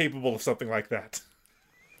think I'm capable of something like that?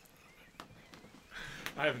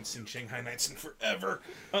 I haven't seen Shanghai Nights in forever.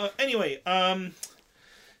 Anyway,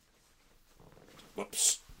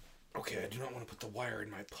 whoops. Okay, I do not want to put the wire in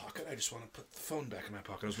my pocket. I just want to put the phone back in my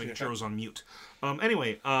pocket. I was making sure I was on mute.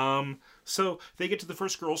 Anyway, so they get to the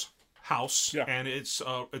first girl's house, and it's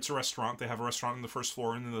a restaurant. They have a restaurant on the first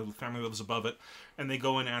floor, and the family lives above it. And they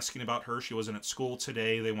go in asking about her. She wasn't at school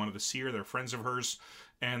today. They wanted to see her. They're friends of hers.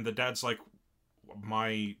 And the dad's like,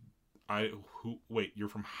 wait, you're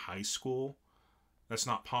from high school? That's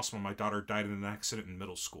not possible. My daughter died in an accident in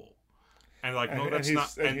middle school. And like, no, that's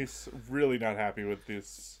not. And he's really not happy with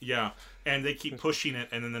this. Yeah, and they keep pushing it.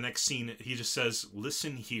 And then the next scene, he just says,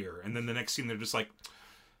 "Listen here." And then the next scene, they're just like,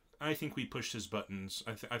 "I think we pushed his buttons.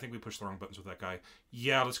 I think we pushed the wrong buttons with that guy.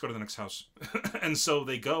 Yeah, let's go to the next house." And so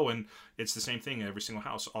they go, and it's the same thing in every single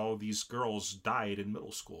house. All of these girls died in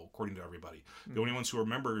middle school, according to everybody. The only ones who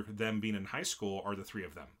remember them being in high school are the 3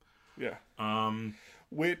 of them. Yeah.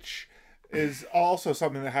 Which is also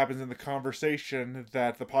something that happens in the conversation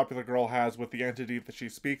that the popular girl has with the entity that she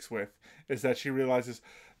speaks with, is that she realizes,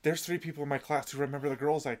 there's 3 people in my class who remember the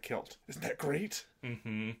girls I killed. Isn't that great?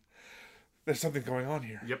 Mm-hmm. There's something going on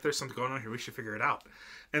here. Yep, there's something going on here. We should figure it out.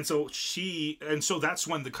 And so that's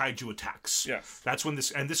when the kaiju attacks. Yes. That's when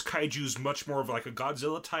this kaiju is much more of like a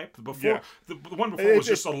Godzilla type. Before the one before was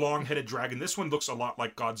just a long-headed dragon. This one looks a lot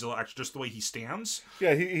like Godzilla, actually, just the way he stands.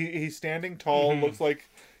 Yeah, he's standing tall. Looks like,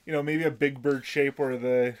 maybe a Big Bird shape where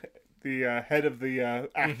the head of the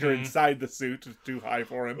actor inside the suit is too high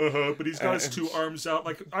for him. But he's got his 2 arms out,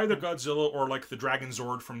 like either Godzilla or like the Dragon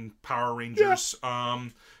Zord from Power Rangers. Yeah.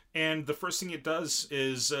 And the first thing it does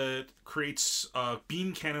is creates a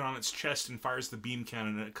beam cannon on its chest and fires the beam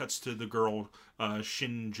cannon, and it cuts to the girl,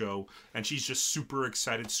 Shinjo, and she's just super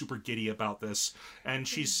excited, super giddy about this, and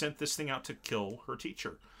she's sent this thing out to kill her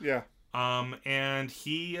teacher. Yeah. And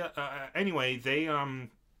he, anyway, they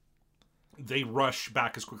rush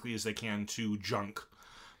back as quickly as they can to Junk,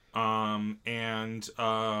 They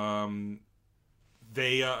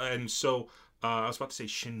and so I was about to say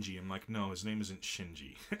Shinji. I'm like, no, his name isn't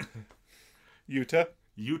Shinji. Utah.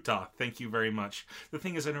 Utah. Thank you very much. The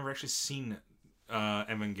thing is, I've never actually seen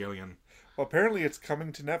Evangelion. Well, apparently it's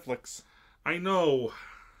coming to Netflix. I know.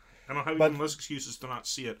 I don't have But- even less excuses to not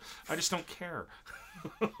see it. I just don't care.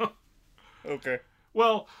 Okay.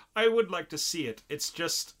 Well, I would like to see it. It's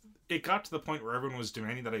just, it got to the point where everyone was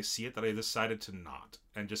demanding that I see it that I decided to not.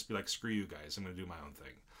 And just be like, screw you guys, I'm going to do my own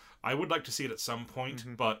thing. I would like to see it at some point,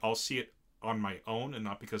 but I'll see it on my own and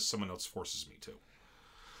not because someone else forces me to.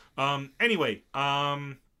 Anyway,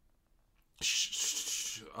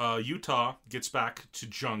 Utah gets back to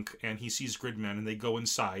Junk and he sees Gridman and they go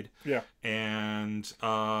inside. Yeah. And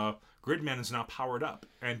Gridman is now powered up.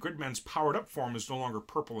 And Gridman's powered up form is no longer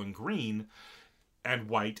purple and green and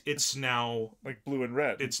white. It's now Like blue and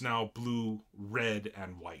red. it's now blue, red,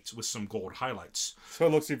 and white with some gold highlights. So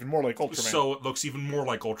it looks even more like Ultraman. So it looks even more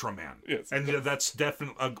like Ultraman. Yes. And that's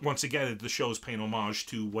definitely, once again, the show's paying homage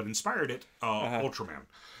to what inspired it, Ultraman.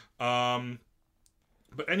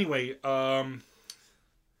 But anyway, but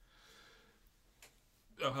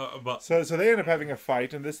So they end up having a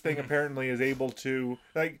fight, and this thing apparently is able to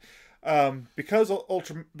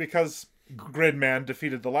because Gridman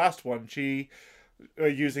defeated the last one. She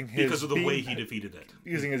using his because of the way he defeated it.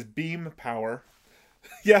 using his beam power.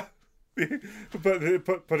 Yeah.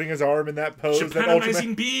 Putting his arm in that pose. That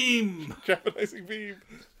Japanizing beam! Japanizing beam.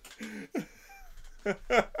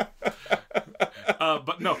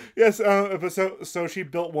 But no. Yes, but so she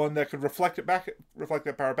built one that could reflect that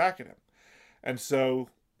power back at him, and so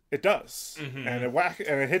it does, and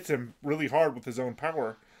it hits him really hard with his own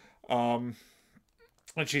power, and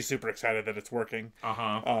she's super excited that it's working.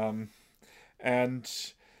 And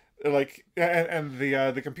like and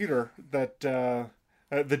the computer that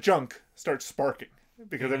the junk starts sparking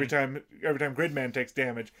because every time Gridman takes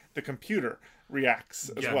damage, the computer reacts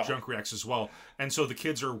as well. Junk reacts as well. And so the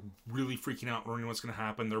kids are really freaking out, wondering what's going to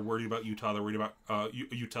happen. They're worried about Utah. They're worried about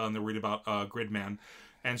Utah, and they're worried about Gridman.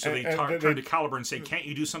 And so they turn to Caliber and say, "Can't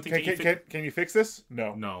you do something? Can you fix this?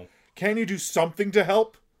 No. No. Can you do something to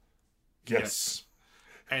help? Yes.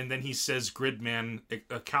 And then he says, "Gridman,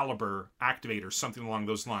 Caliber, activate," or something along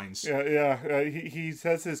those lines. Yeah. He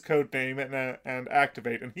says his code name and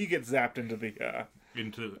activate, and he gets zapped into the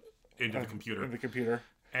into the computer. In the computer.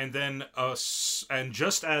 And then, and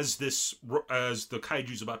just as the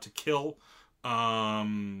kaiju's about to kill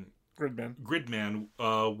Gridman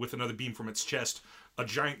with another beam from its chest, a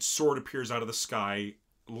giant sword appears out of the sky,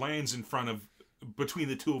 lands between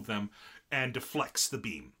the two of them, and deflects the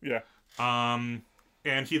beam. Yeah.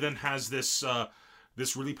 And he then has this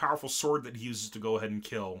really powerful sword that he uses to go ahead and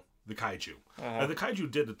kill the kaiju. The kaiju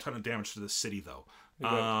did a ton of damage to the city, though.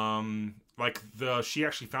 She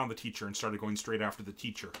actually found the teacher and started going straight after the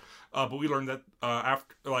teacher. But we learned that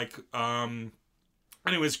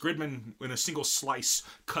anyways, Gridman in a single slice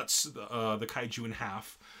cuts the kaiju in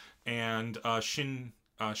half, and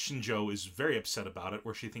Shinjo is very upset about it,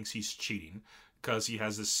 where she thinks he's cheating because he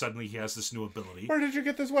has this new ability. Where did you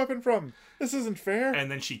get this weapon from? This isn't fair. And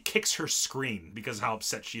then she kicks her screen because of how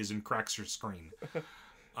upset she is and cracks her screen.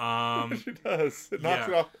 She does. It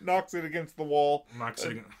knocks it against the wall.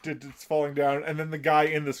 It's falling down, and then the guy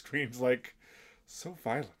in the screen's like, so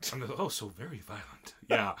violent. Oh, so very violent.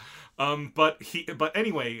 Yeah. But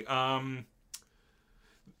anyway, we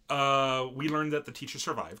learned that the teacher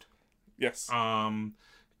survived. Yes. And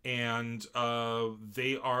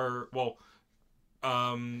they are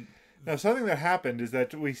now something that happened is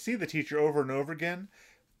that we see the teacher over and over again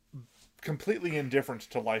completely indifferent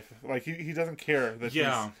to life. Like he doesn't care that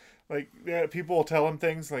people will tell him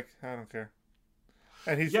things like, I don't care,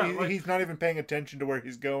 and he's not even paying attention to where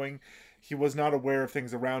he's going. He was not aware of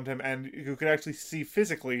things around him, and you could actually see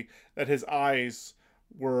physically that his eyes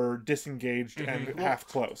were disengaged and half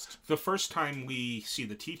closed. The first time we see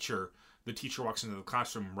the teacher walks into the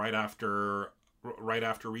classroom right after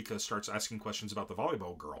Rika starts asking questions about the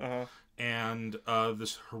volleyball girl. And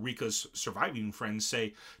this Rika's surviving friends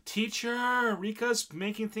say, "Teacher, Rika's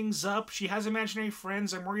making things up. She has imaginary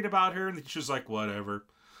friends. I'm worried about her." And the teacher's like, "Whatever.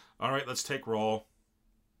 All right, let's take roll."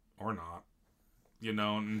 Or not. And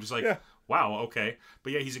I'm just like, wow, okay.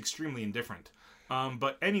 But yeah, he's extremely indifferent.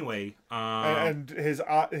 But anyway, and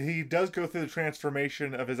he does go through the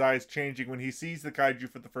transformation of his eyes changing when he sees the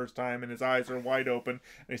kaiju for the first time, and his eyes are wide open,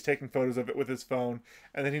 and he's taking photos of it with his phone,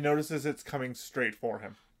 and then he notices it's coming straight for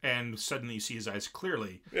him. And suddenly you see his eyes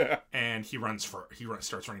clearly. Yeah. And he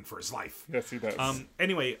starts running for his life. Yes, he does.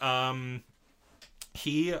 Anyway,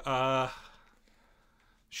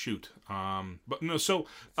 shoot. But no, so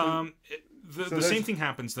the same thing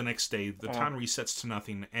happens the next day. The town resets to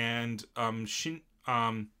nothing, and and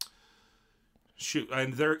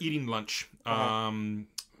they're eating lunch.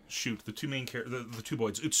 The two main the two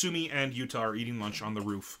boys, Utsumi and Yuta, are eating lunch on the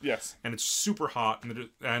roof. Yes. And it's super hot,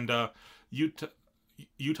 and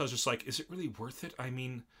Yuta's just like, is it really worth it? I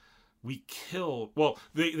mean, we kill. Well,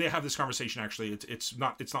 they have this conversation actually. It's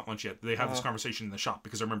not lunch yet. They have this conversation in the shop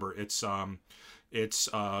because I remember it's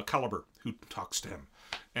Caliber who talks to him,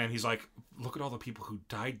 and he's like, look at all the people who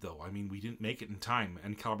died though. I mean, we didn't make it in time.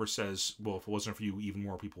 And Caliber says, well, if it wasn't for you, even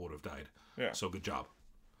more people would have died. Yeah. So good job.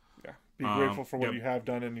 Yeah. Be grateful for what you have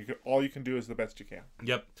done, and all you can do is the best you can.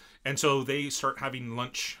 Yep. And so they start having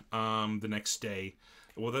lunch the next day.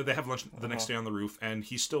 Well, they have lunch the next day on the roof, and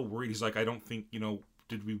he's still worried. He's like, I don't think,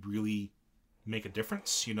 did we really make a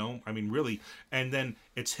difference? I mean, really. And then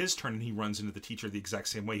it's his turn, and he runs into the teacher the exact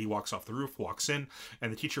same way. He walks off the roof, walks in,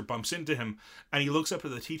 and the teacher bumps into him, and he looks up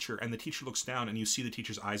at the teacher, and the teacher looks down, and you see the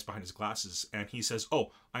teacher's eyes behind his glasses, and he says,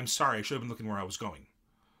 oh, I'm sorry, I should have been looking where I was going.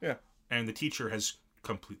 Yeah. And the teacher has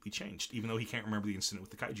completely changed, even though he can't remember the incident with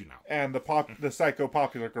the kaiju now. And the psycho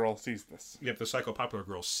popular girl sees this. Yep, the psycho popular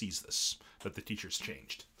girl sees this, that the teacher's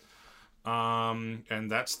changed.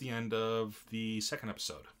 And that's the end of the second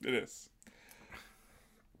episode. It is.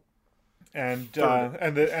 And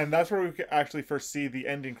and that's where we actually first see the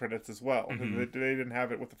ending credits as well. Mm-hmm. They didn't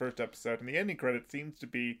have it with the first episode, and the ending credit seems to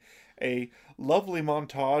be a lovely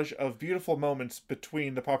montage of beautiful moments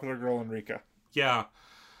between the popular girl and Rika. Yeah.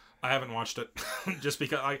 I haven't watched it just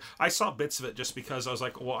because I saw bits of it just because I was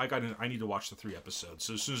like, well, I need to watch the 3 episodes.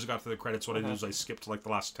 So as soon as I got to the credits, what I did is I skipped like the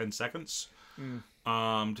last 10 seconds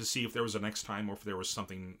to see if there was a next time or if there was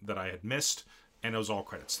something that I had missed. And it was all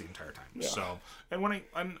credits the entire time. Yeah. So, and when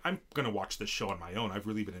I'm gonna watch this show on my own. I've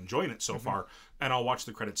really been enjoying it so far, and I'll watch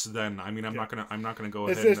the credits then. I mean, I'm not gonna go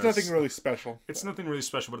ahead. It's nothing really special. It's nothing really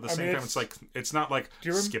special, but at the same time, it's not like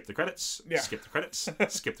skip the credits, skip the credits,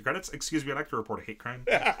 skip the credits. Excuse me, I'd like to report a hate crime.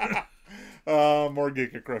 More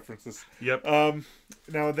Geekic references. Yep.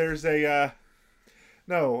 Now there's a.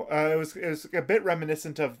 No, it was a bit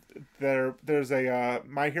reminiscent of there's a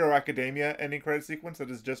My Hero Academia ending credit sequence that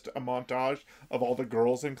is just a montage of all the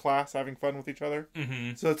girls in class having fun with each other.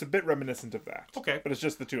 Mm-hmm. So it's a bit reminiscent of that. Okay. But it's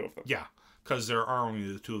just the 2 of them. Yeah, because there are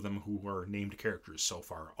only the 2 of them who are named characters so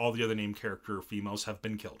far. All the other named character females have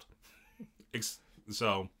been killed.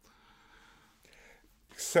 So.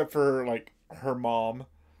 Except for, like, her mom.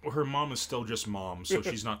 Well, her mom is still just mom, so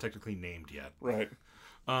she's not technically named yet. Right.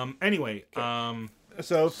 Anyway,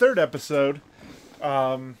 so 3rd episode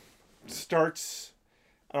starts,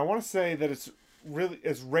 and I want to say that it's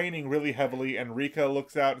raining really heavily, and Rika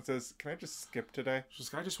looks out and says, "Can I just skip today?"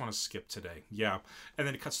 She's like, "I just want to skip today." Yeah, and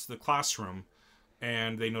then it cuts to the classroom,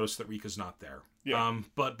 and they notice that Rika's not there. Yeah.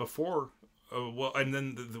 But before,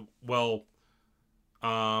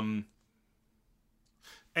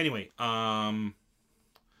 anyway,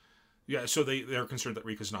 yeah, so they're concerned that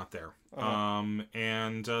Rika's not there.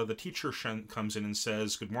 And the teacher comes in and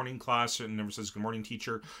says, "Good morning, class," and never says, "Good morning,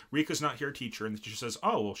 teacher. Rika's not here, teacher." And the teacher says,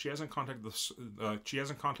 "Oh, well, she hasn't contacted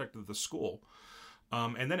the school."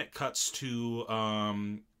 And then it cuts to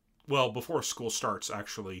before school starts,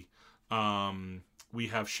 actually, we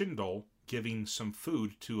have Shindle giving some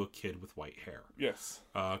food to a kid with white hair. Yes.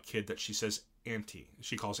 A kid that she says Auntie.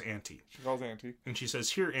 She calls Auntie. And she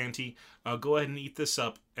says, "Here, Auntie, go ahead and eat this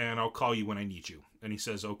up, and I'll call you when I need you." And he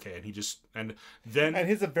says, "Okay." And and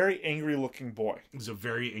he's a very angry looking boy. He's a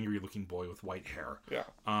very angry looking boy with white hair. Yeah.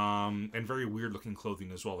 And very weird looking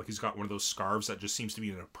clothing as well. Like he's got one of those scarves that just seems to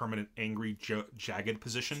be in a permanent angry jagged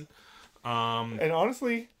position. And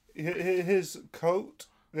honestly, his coat,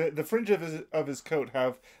 the fringe of his coat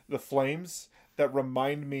have the flames that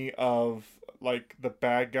remind me of like the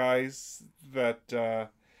bad guys that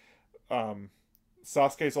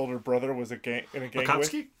Sasuke's older brother was in a gang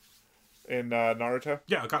Akatsuki? with in Naruto.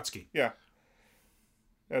 Yeah, Akatsuki. Yeah.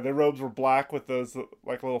 Yeah, their robes were black with those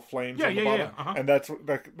like little flames on the bottom. Yeah. Uh-huh. And that's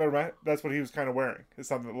what he was kind of wearing. It's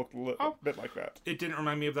something that looked a bit like that. It didn't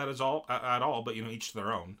remind me of that at all, but each to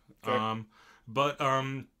their own. Okay.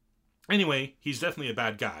 Anyway, he's definitely a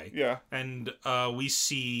bad guy. Yeah. And we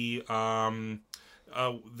see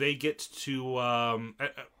they get to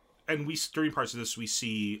and during parts of this we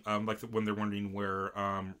see when they're wondering where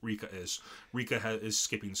Rika is. Rika is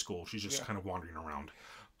skipping school. She's just kind of wandering around.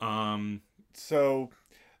 So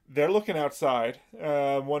they're looking outside,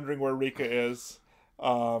 wondering where Rika is.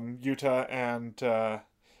 Yuta and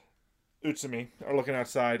Utsumi are looking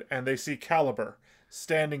outside, and they see Caliber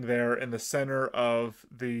standing there in the center of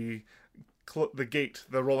the gate,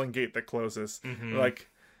 the rolling gate that closes. Mm-hmm. Like,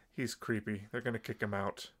 he's creepy. They're gonna kick him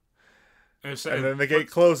out. And then the gate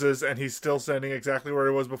closes, and he's still standing exactly where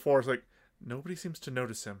he was before. It's like, nobody seems to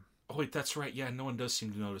notice him. Oh, wait, that's right. Yeah, no one does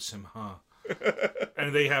seem to notice him, huh?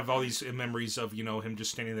 And they have all these memories of, him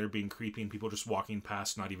just standing there being creepy and people just walking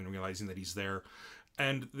past, not even realizing that he's there.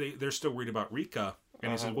 And they're still worried about Rika.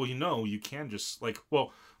 And he says, well, you can just,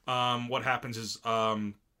 what happens is,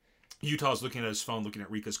 Utah's looking at his phone, looking at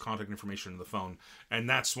Rika's contact information on the phone, and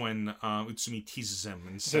that's when Utsumi teases him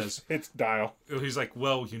and says, "It's dial." He's like,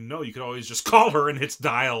 "Well, you could always just call her," and hits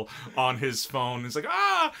dial on his phone. It's like,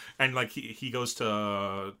 and he goes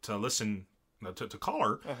to listen to call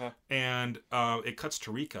her, and it cuts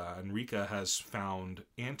to Rika, and Rika has found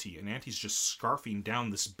Auntie, and Auntie's just scarfing down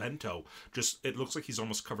this bento. It looks like he's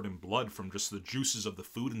almost covered in blood from just the juices of the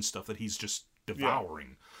food and stuff that he's just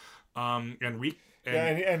devouring. And Rika.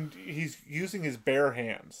 And he's using his bare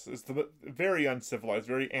hands. It's the very uncivilized,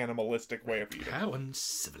 very animalistic way of eating. How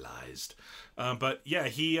uncivilized. But yeah,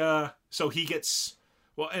 he gets...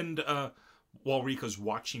 Well, and while Rika's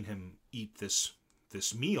watching him eat this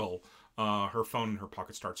meal, her phone in her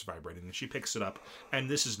pocket starts vibrating, and she picks it up, and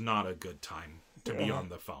this is not a good time to be on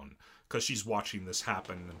the phone, because she's watching this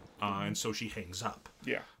happen, and so she hangs up.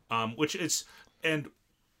 Yeah. Which is... And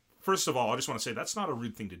first of all, I just want to say, that's not a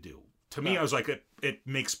rude thing to do. To me, I was like, it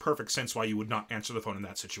makes perfect sense why you would not answer the phone in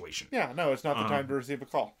that situation. Yeah, no, it's not the time to receive a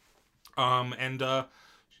call.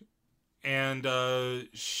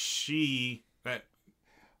 She...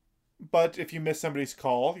 But if you miss somebody's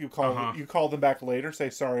call, you call them back later, say,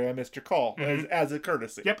 sorry, I missed your call, as a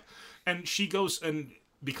courtesy. Yep. And she goes, and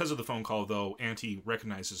because of the phone call, though, Auntie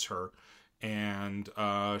recognizes her, and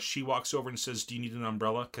she walks over and says, do you need an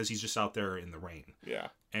umbrella? Because he's just out there in the rain. Yeah.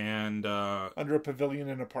 And under a pavilion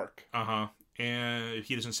in a park. And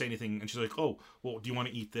he doesn't say anything, and she's like, oh, well, do you want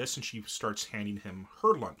to eat this? And she starts handing him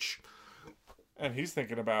her lunch. And he's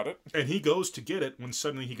thinking about it. And he goes to get it when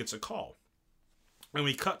suddenly he gets a call. And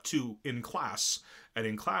we cut to in class, and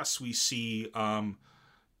in class we see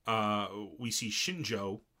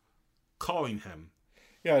Shinjo calling him.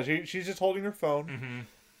 Yeah, she's just holding her phone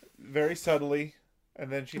very subtly. And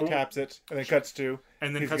then she taps it, and then cuts to...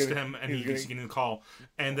 And then cuts to him, and he's getting the call.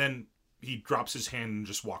 And then he drops his hand and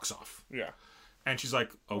just walks off. Yeah. And she's like,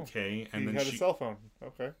 okay. And he then had a cell phone.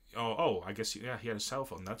 Okay. Oh, I guess, he had a cell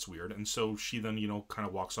phone. That's weird. And so she then, kind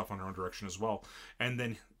of walks off on her own direction as well. And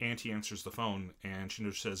then Auntie answers the phone, and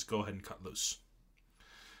Shinjo says, go ahead and cut loose.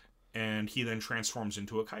 And he then transforms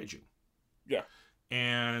into a kaiju. Yeah.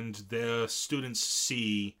 And the students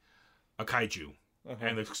see a kaiju.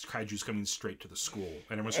 And the kaiju's coming straight to the school,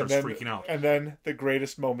 and everyone starts freaking out. And then the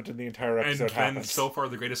greatest moment in the entire episode happens. And so far,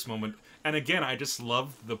 the greatest moment. And again, I just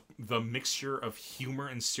love the mixture of humor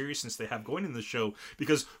and seriousness they have going in the show,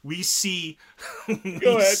 because we see...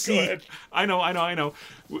 Go ahead. I know.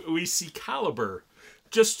 We see Caliber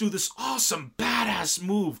just do this awesome, badass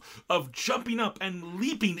move of jumping up and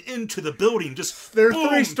leaping into the building. They're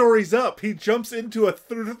 3 stories up. He jumps into a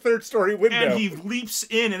third-story window. And he leaps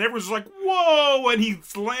in, and everyone's like, whoa! And he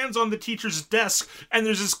lands on the teacher's desk, and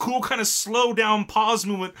there's this cool kind of slow-down pause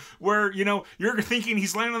movement where, you're thinking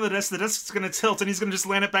he's landing on the desk's going to tilt, and he's going to just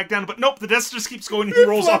land it back down. But nope, the desk just keeps going, and he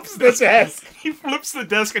rolls off the desk. He flips the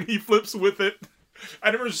desk, and he flips with it.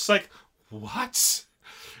 And everyone's just like, what?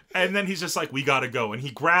 And then he's just like, we gotta go. And he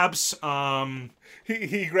grabs...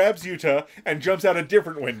 He grabs Yuta and jumps out a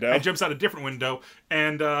different window. And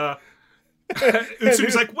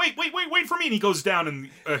Utsumi's like, wait for me. And he goes down and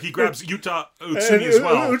he grabs Utsumi as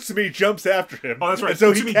well. Utsumi jumps after him. Oh, that's right. And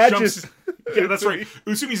so Utsumi catches... Yeah, that's right.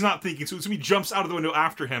 Utsumi's not thinking, so Utsumi jumps out of the window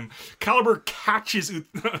after him. Caliber catches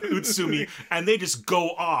Utsumi, and they just go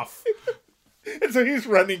off. And so he's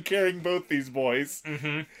running, carrying both these boys.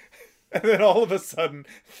 And then all of a sudden,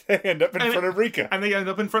 they end up in front of Rika. And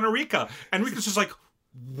Rika's just like,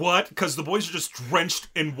 what? Because the boys are just drenched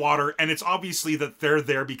in water, and it's obviously that they're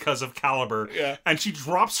there because of Caliber. Yeah. And she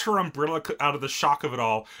drops her umbrella out of the shock of it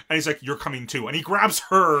all, and he's like, you're coming too. And he grabs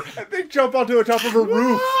her. And they jump onto the top of a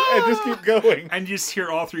roof and just keep going. And you just hear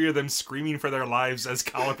all 3 of them screaming for their lives as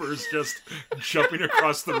Caliber is just jumping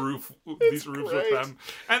across the roof, these roofs with them.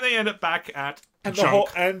 And they end up back at Junk.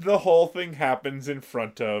 The whole thing happens in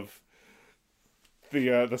front of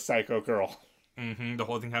the psycho girl. The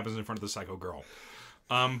whole thing happens in front of the psycho girl.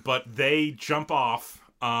 But they jump off,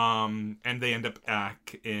 and they end up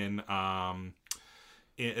back in front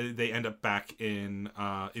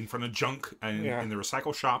of Junk in the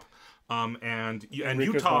recycle shop. And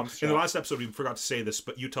Utah, in the last episode we forgot to say this,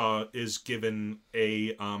 but Utah is given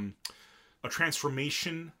a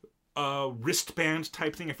transformation wristband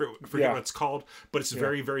type thing. I forget what it's called, but it's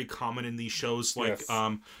very, very common in these shows.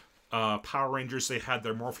 Power Rangers, they had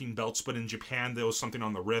their morphine belts, but in Japan there was something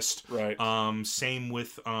on the wrist. Right. Same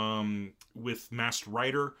with Masked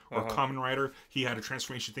Rider or Kamen Rider. He had a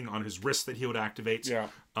transformation thing on his wrist that he would activate. Yeah.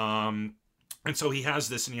 And so he has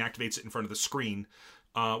this and he activates it in front of the screen.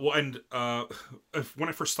 When I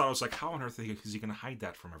first thought, I was like, how on earth is he going to hide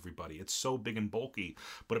that from everybody? It's so big and bulky.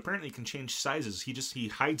 But apparently it can change sizes. He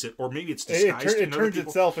hides it, or maybe it's disguised. It turns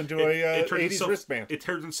itself into a 80s wristband. It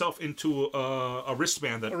turns itself into a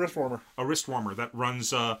wristband, a wrist warmer. A wrist warmer that runs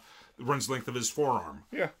the length of his forearm.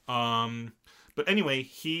 Yeah. But anyway,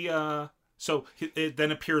 it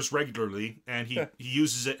then appears regularly, and he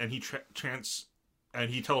uses it, and he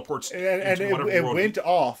teleports and into whatever it world went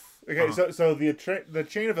off. Okay, so the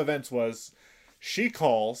chain of events was, she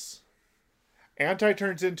calls, Anti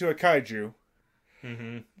turns into a kaiju,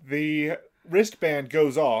 the wristband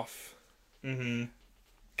goes off,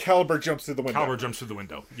 Caliber jumps through the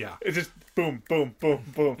window. Yeah. It just boom, boom, boom,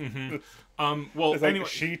 boom. Well, it's anyway,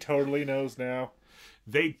 she totally knows now.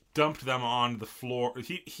 They dumped them on the floor.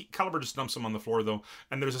 Caliber just dumps them on the floor, though,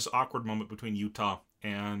 and there's this awkward moment between Yuta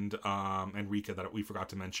and Rika that we forgot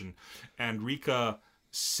to mention. And Rika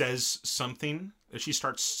says something. She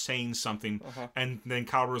starts saying something, and then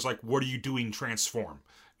Caliber is like, "What are you doing? Transform."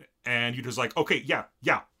 And Yuta's like, "Okay, yeah."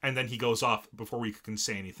 And then he goes off before Rika can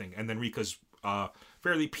say anything. And then Rika's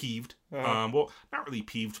fairly peeved. Well, not really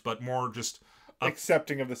peeved, but more just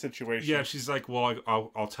accepting of the situation. Yeah, she's like, "Well,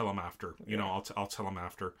 I'll tell him after. You know, I'll tell him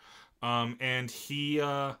after." And he.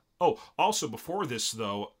 Also before this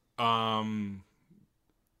though,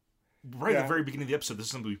 right at the very beginning of the episode, this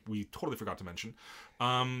is something we totally forgot to mention.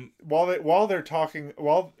 While they're talking,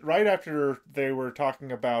 right after they were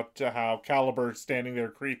talking about how Caliber's standing there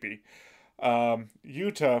creepy,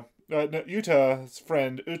 Yuta's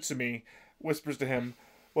friend Utsumi whispers to him,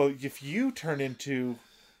 "Well, if you turn into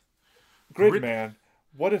Gridman,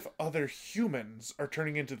 what if other humans are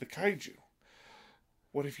turning into the kaiju?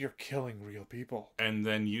 What if you're killing real people?" And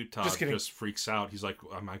then Yuta just freaks out. He's like,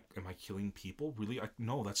 "Am I killing people? Really?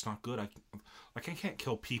 No, that's not good. I can't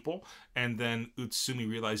kill people." And then Utsumi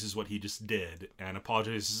realizes what he just did and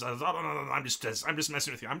apologizes. "Oh, no, I'm just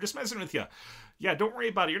messing with you. I'm just messing with you. Yeah, don't worry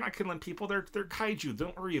about it. You're not killing people. They're kaiju.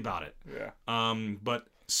 Don't worry about it." Yeah. But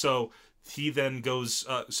so he then goes.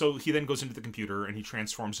 Into the computer and he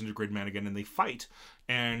transforms into Gridman again, and they fight.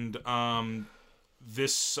 And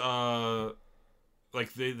this.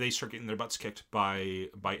 They start getting their butts kicked by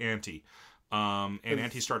Anti. And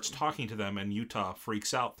Anti starts talking to them, and Yuta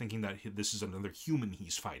freaks out, thinking that this is another human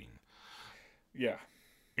he's fighting. Yeah.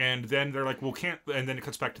 And then they're like, "Well, can't..." And then it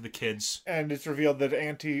cuts back to the kids. And it's revealed that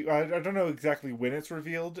Anti... I don't know exactly when it's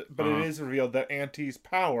revealed, but it is revealed that Anti's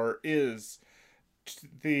power is...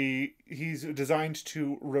 he's designed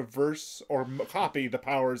to reverse or copy the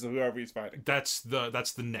powers of whoever he's fighting. That's the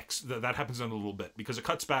next that happens in a little bit, because it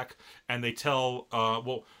cuts back and they tell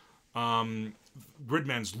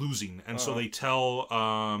Gridman's losing, and so they tell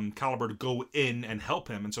Caliber to go in and help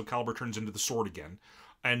him, and so Caliber turns into the sword again,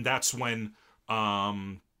 and that's when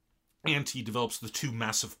Anti develops the two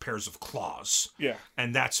massive pairs of claws. Yeah.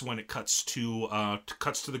 And that's when it cuts to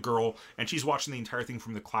the girl, and she's watching the entire thing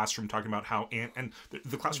from the classroom, talking about how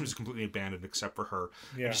the classroom is completely abandoned except for her.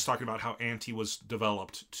 Yeah. And she's talking about how Anti was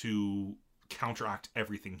developed to counteract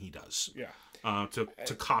everything he does. Yeah.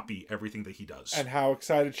 To copy everything that he does. And how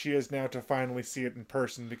excited she is now to finally see it in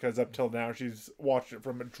person, because up till now she's watched it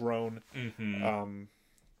from a drone. Mm-hmm.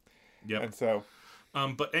 Yep. And so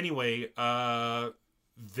but anyway,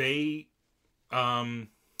 they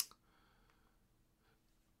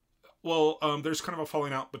there's kind of a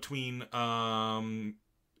falling out between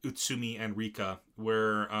Utsumi and Rika,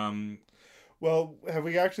 where well, have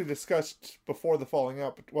we actually discussed before the falling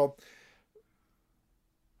out? Well,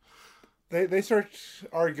 they start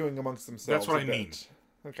arguing amongst themselves. That's what I mean.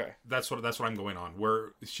 Okay. That's what I'm going on,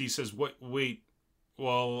 where she says, "What? Wait.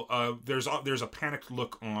 Well, there's a panicked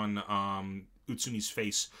look on Utsumi's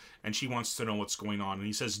face, and she wants to know what's going on, and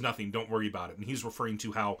he says, "Nothing, don't worry about it." And he's referring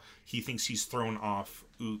to how he thinks he's thrown off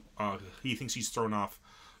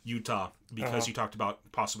Yuta because he talked about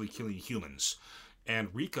possibly killing humans, and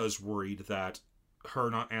Rika's worried that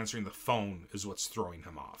her not answering the phone is what's throwing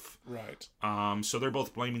him off. Right. So they're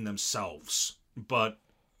both blaming themselves, but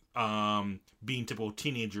being typical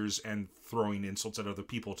teenagers and throwing insults at other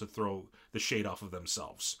people to throw the shade off of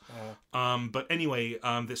themselves. But anyway,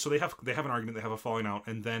 so they have an argument, they have a falling out,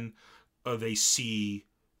 and then they see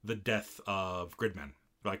the death of Gridman.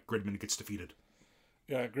 Like, Gridman gets defeated.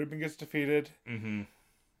 Yeah, Gridman gets defeated. Mm-hmm.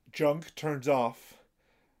 Junk turns off,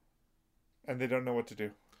 and they don't know what to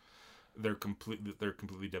do. they're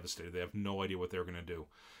completely devastated. They have no idea what they're going to do.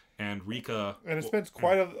 And Rika, and it spends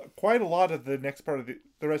quite a lot of the next part of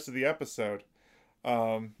the rest of the episode,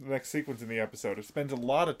 the next sequence in the episode. It spends a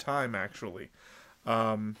lot of time actually,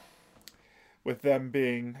 with them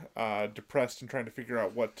being depressed and trying to figure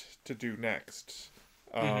out what to do next.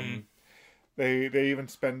 They even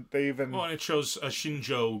well, and it shows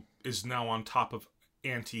Shinjo is now on top of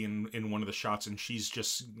Auntie in one of the shots, and she's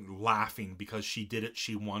just laughing because she did it.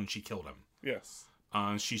 She won. She killed him. Yes.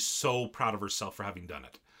 She's so proud of herself for having done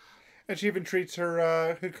it. And she even treats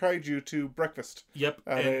her Kaiju to breakfast. Yep.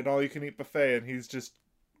 At an all-you-can-eat buffet, and he's just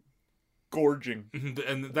gorging.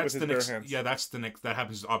 And that's the next. Hands. Yeah, that's the next. That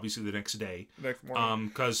happens obviously the next day. Next morning.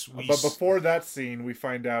 Because but before that scene, we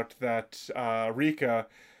find out that Rika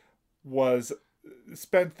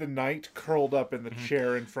spent the night curled up in the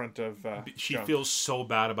chair in front of. She Junk. feels so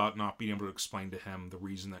bad about not being able to explain to him the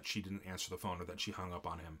reason that she didn't answer the phone or that she hung up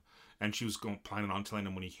on him, and she was planning on telling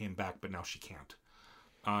him when he came back, but now she can't.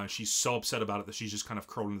 She's so upset about it that she's just kind of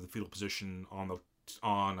curled into the fetal position on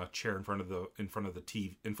a chair in front of the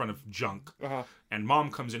TV in front of Junk. And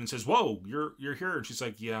Mom comes in and says, "Whoa, you're here," and she's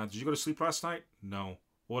like, "Yeah, did you go to sleep last night?" "No."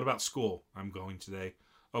 "Well, what about school?" "I'm going today."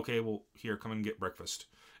 "Okay, well, here, come and get breakfast."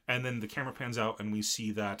 And then the camera pans out, and we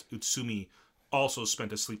see that Utsumi also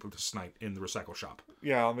spent a sleepless night in the recycle shop.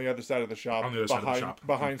 Yeah, on the other side of the shop. On the other side of the shop.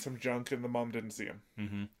 Behind some junk, and the mom didn't see him.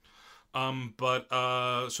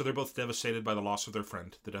 So they're both devastated by the loss of their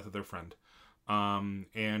friend, the death of their friend. And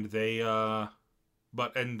then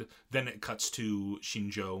it cuts to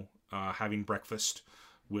Shinjo having breakfast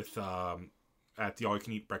with at the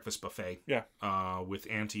all-you-can-eat breakfast buffet. Yeah. With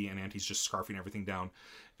Auntie, and Auntie's just scarfing everything down.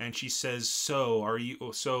 And she says, So are you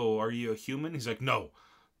a human?" He's like, "No,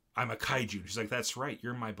 I'm a kaiju." She's like, "That's right.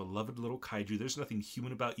 You're my beloved little kaiju. There's nothing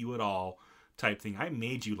human about you at all," type thing. "I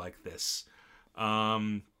made you like this."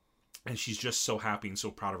 And she's just so happy and so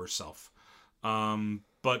proud of herself.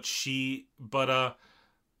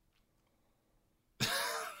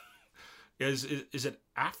 Is it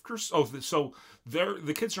after? Oh, so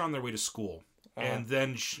the kids are on their way to school, and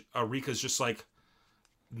then Rika's just like,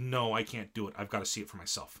 "No, I can't do it. I've got to see it for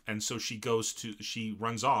myself." And so she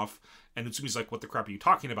runs off, and Utsumi's like, "What the crap are you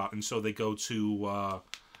talking about?" And so they go to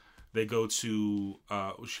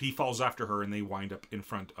he falls after her, and they wind up in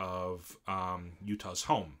front of Yuta's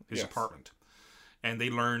home, his apartment. And they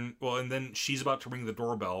learn, and then she's about to ring the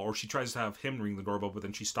doorbell, or she tries to have him ring the doorbell, but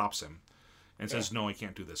then she stops him and says, "No, I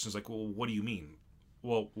can't do this." And it's like, "Well, what do you mean?"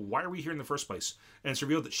 "Well, why are we here in the first place?" And it's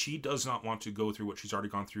revealed that she does not want to go through what she's already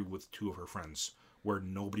gone through with two of her friends, where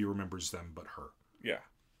nobody remembers them but her. Yeah.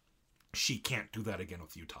 She can't do that again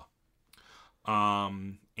with Yuta.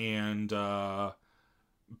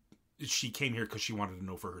 She came here because she wanted to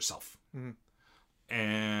know for herself.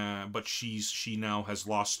 But she now has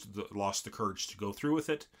lost the courage to go through with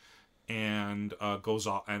it, and goes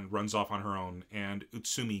off and runs off on her own. And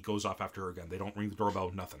Utsumi goes off after her again. They don't ring the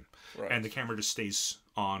doorbell, nothing. Right. And the camera just stays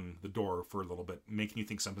on the door for a little bit, making you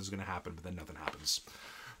think something's going to happen, but then nothing happens.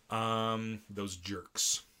 Those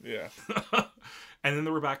jerks. Yeah. And then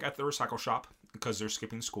they were back at the recycle shop because they're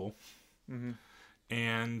skipping school.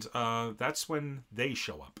 And that's when they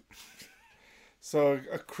show up. So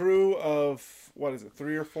a crew of, what is it,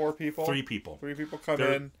 3 or 4 people? 3 people. 3 people come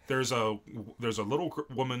in. There's a little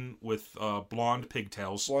woman with blonde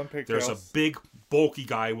pigtails. There's a big, bulky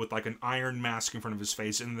guy with like an iron mask in front of his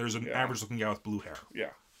face, and there's an average-looking guy with blue hair.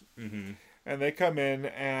 Yeah. And they come in,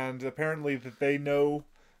 and apparently that they know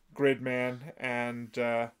Gridman, and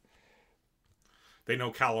they know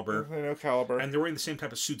Caliber. And they're wearing the same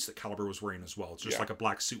type of suits that Caliber was wearing as well. It's just like a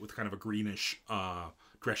black suit with kind of a greenish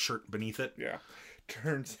dress shirt beneath it. Yeah.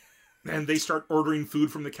 And they start ordering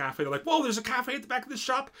food from the cafe. They're like, "Whoa, there's a cafe at the back of this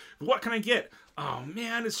shop. What can I get?" "Oh,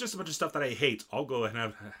 man, it's just a bunch of stuff that I hate. I'll go ahead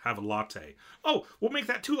and have a latte." "Oh, we'll make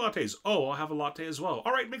that 2 lattes. "Oh, I'll have a latte as well."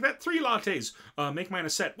 "All right, make that 3 lattes. Make mine a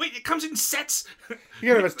set." "Wait, it comes in sets?" You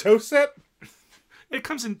gotta have a toast set? "It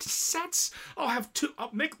comes in sets? I'll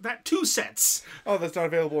make that 2 sets." "Oh, that's not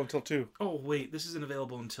available until 2. "Oh, wait, this isn't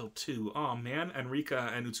available until 2. Oh, man." And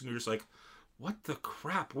Rika and Utsumi are just like, "What the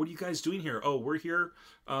crap? What are you guys doing here?" "Oh, we're here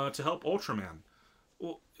to help Ultraman."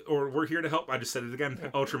 "Well, or we're here to help," I just said it again,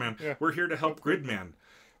 Ultraman. Yeah. "We're here to help Gridman."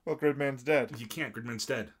 "Well, Gridman's dead." "You can't. Gridman's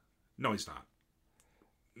dead." "No, he's not."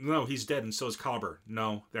 "No, he's dead, and so is Caliber."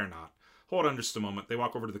 "No, they're not." "Hold on just a moment." They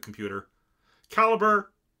walk over to the computer.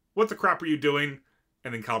 "Caliber, what the crap are you doing?"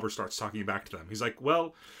 And then Caliber starts talking back to them. He's like,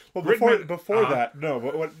 "Well, before that,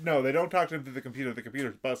 no, they don't talk to him through the computer. The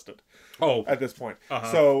computer's busted. Oh, at this point.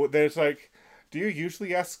 So there's like, "Do you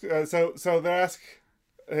usually ask?" So they ask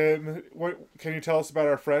him, "What can you tell us about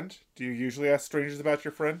our friend? Do you usually ask strangers about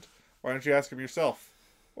your friend?" Why don't you ask him yourself?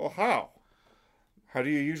 Well, how? How do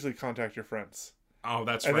you usually contact your friends? Oh,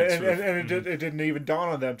 that's And, right. it didn't even dawn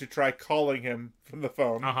on them to try calling him from the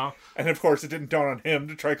phone. Uh-huh. And of course, it didn't dawn on him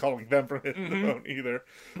to try calling them from the phone either.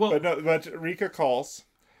 Well, but Rika calls,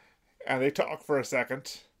 and they talk for a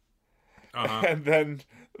second, and then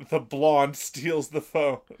the blonde steals the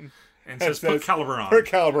phone and says, "Put Caliber on." Put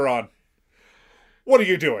Caliber on. What are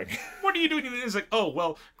you doing? What are you doing? And it's like, oh,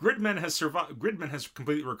 well, Gridman has survived. Gridman has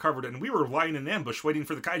completely recovered, and we were lying in ambush waiting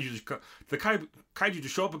for the kaiju to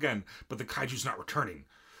show up again, but the kaiju's not returning.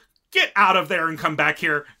 Get out of there and come back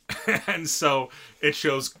here. And so it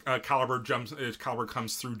shows Caliber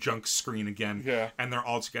comes through Junk's screen again, and they're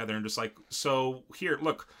all together and just like, so here,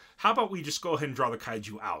 look, how about we just go ahead and draw the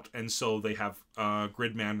kaiju out? And so they have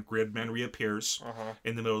Gridman reappears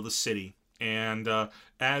in the middle of the city. And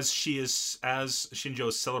as Shinjo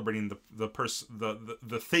is celebrating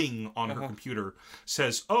the thing on her computer,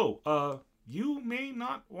 says, "Oh, you may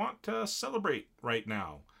not want to celebrate right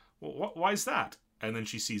now. Well, why is that?" And then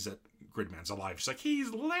she sees that Gridman's alive. She's like, "He's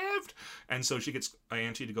lived!" And so she gets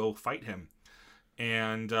Auntie to go fight him.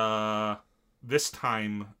 And this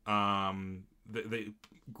time, the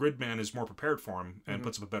Gridman is more prepared for him and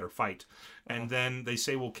puts up a better fight. And then they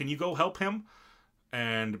say, "Well, can you go help him?"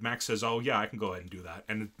 And Max says, "Oh yeah, I can go ahead and do that."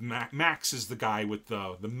 And Max is the guy with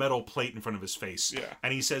the metal plate in front of his face. Yeah.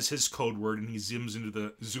 And he says his code word, and he zooms into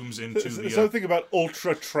the something about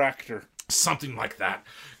Ultra Tractor, something like that.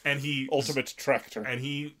 And he Ultimate Tractor, and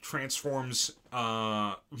he transforms.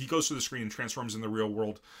 He goes through the screen and transforms in the real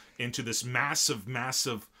world into this massive.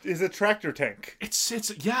 Is a tractor tank. It's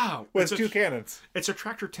with two cannons. It's a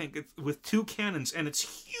tractor tank with two cannons, and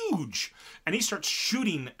it's huge. And he starts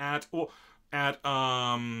shooting at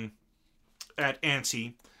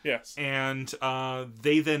Auntie. Yes. And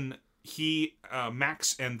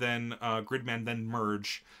Max and then Gridman then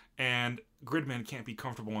merge, and Gridman can't be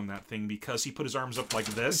comfortable in that thing because he put his arms up like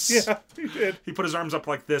this. Yeah, he did. He put his arms up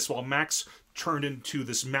like this while Max turned into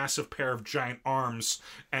this massive pair of giant arms,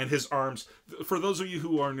 and his arms, for those of you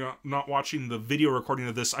who are not watching the video recording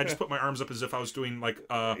of this, I just put my arms up as if I was doing like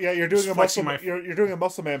you're doing a muscle you're doing a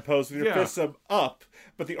muscle man pose with your fists up,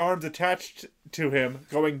 but the arms attached to him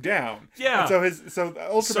going down. Yeah. And so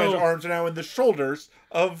Ultraman's arms are now in the shoulders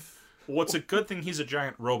of. Well, it's a good thing he's a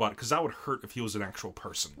giant robot, because that would hurt if he was an actual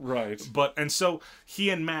person. Right. And so he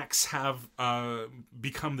and Max have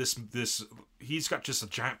become this. He's got just a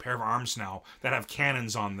giant pair of arms now that have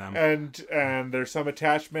cannons on them. And there's some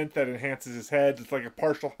attachment that enhances his head. It's like a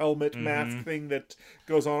partial helmet mask thing that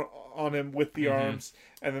goes on him with the arms.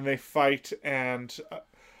 And then they fight, and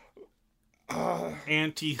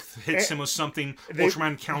Auntie hits him with something.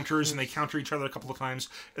 Ultraman counters, and they counter each other a couple of times.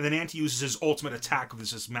 And then Auntie uses his ultimate attack with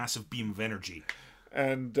this massive beam of energy.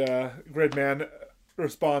 And Gridman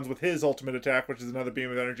responds with his ultimate attack, which is another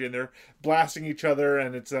beam of energy. And they're blasting each other,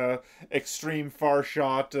 and it's a extreme far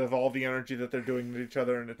shot of all the energy that they're doing to each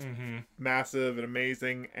other. And it's massive and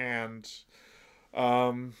amazing. And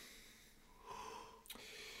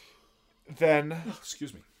then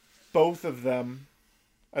excuse me, both of them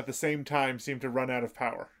at the same time seem to run out of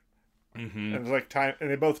power. And it's like time, and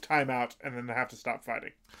they both time out, and then they have to stop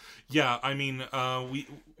fighting. Yeah, I mean,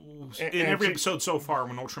 every episode so far,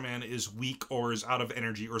 when Ultraman is weak or is out of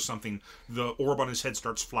energy or something, the orb on his head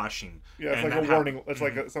starts flashing. Yeah, it's like a warning. It's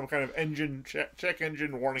like some kind of engine check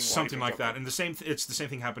engine warning. Something like that. And it's the same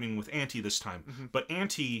thing happening with Auntie this time. But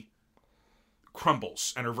Auntie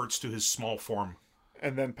crumbles and reverts to his small form,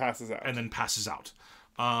 and then passes out.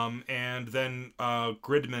 And then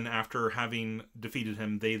Gridman, after having defeated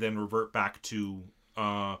him, they then revert back to...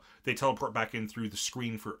 they teleport back in through the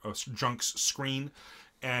screen for Junk's screen.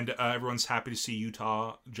 And everyone's happy to see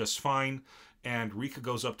Utah just fine. And Rika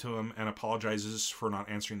goes up to him and apologizes for not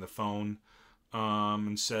answering the phone.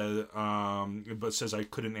 And says I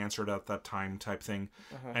couldn't answer it at that time type thing.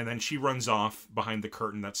 And then she runs off behind the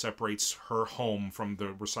curtain that separates her home from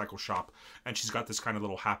the recycle shop, and she's got this kind of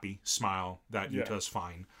little happy smile that Utah's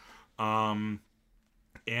fine. And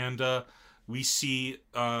we see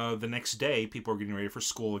the next day people are getting ready for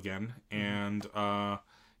school again, and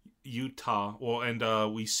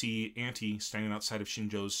we see Auntie standing outside of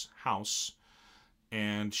Shinjo's house,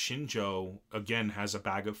 and Shinjo again has a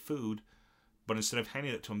bag of food. But instead of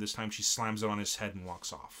handing it to him this time, she slams it on his head and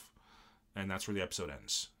walks off. And that's where the episode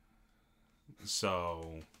ends.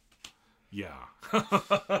 So, yeah.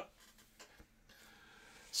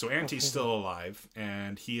 So Auntie's still alive,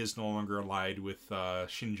 and he is no longer allied with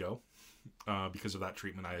Shinjo because of that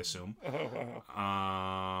treatment, I assume. Oh,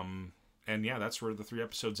 wow. And yeah, that's where the 3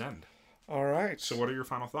 episodes end. All right. So what are your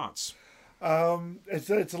final thoughts?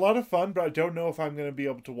 It's a lot of fun, but I don't know if I'm going to be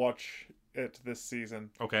able to watch it this season.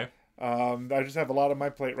 Okay. I just have a lot on my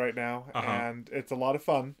plate right now, Uh-huh. and it's a lot of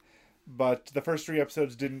fun. But the first 3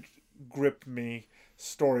 episodes didn't grip me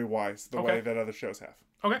story-wise the way that other shows have.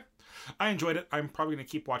 Okay. I enjoyed it. I'm probably going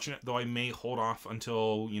to keep watching it, though I may hold off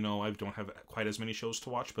until, I don't have quite as many shows to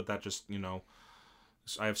watch, but that just,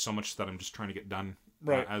 I have so much that I'm just trying to get done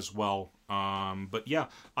Right. as well. But yeah,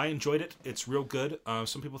 I enjoyed it. It's real good.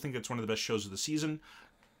 Some people think it's one of the best shows of the season.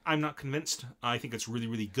 I'm not convinced. I think it's really,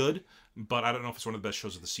 really good, but I don't know if it's one of the best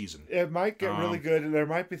shows of the season. It might get really good, and there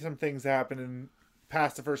might be some things that happen in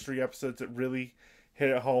past the first 3 episodes that really hit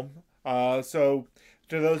it home. So,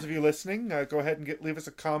 to those of you listening, go ahead and leave us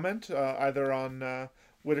a comment, either on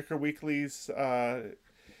Whitaker Weekly's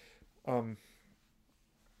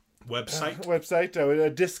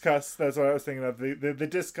Website. Discuss. That's what I was thinking of. The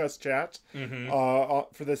Discuss chat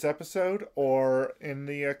for this episode, or in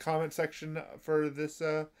the comment section for this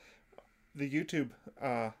the YouTube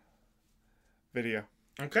video.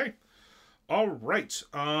 Okay. All right.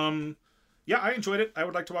 Yeah, I enjoyed it. I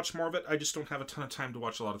would like to watch more of it. I just don't have a ton of time to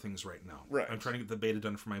watch a lot of things right now. Right. I'm trying to get the beta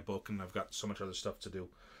done for my book, and I've got so much other stuff to do.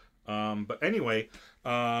 But anyway,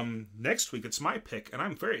 next week it's my pick, and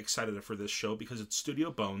I'm very excited for this show because it's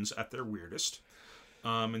Studio Bones at their weirdest.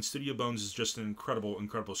 And Studio Bones is just an incredible,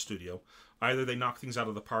 incredible studio. Either they knock things out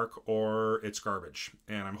of the park or it's garbage.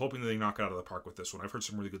 And I'm hoping that they knock it out of the park with this one. I've heard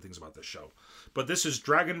some really good things about this show. But this is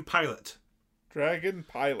Dragon Pilot. Dragon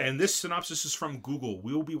Pilot. And this synopsis is from Google.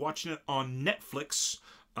 We will be watching it on Netflix.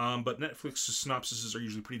 But Netflix's synopsises are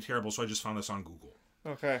usually pretty terrible, so I just found this on Google.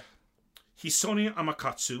 Okay. Hisone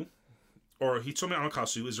Amakatsu,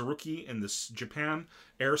 is a rookie in the Japan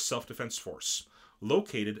Air Self-Defense Force,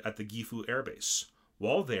 located at the Gifu Air Base.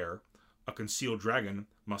 While there, a concealed dragon,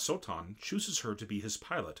 Masotan, chooses her to be his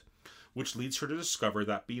pilot, which leads her to discover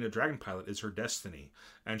that being a dragon pilot is her destiny,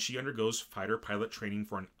 and she undergoes fighter pilot training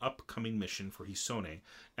for an upcoming mission for Hisone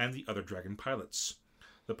and the other dragon pilots.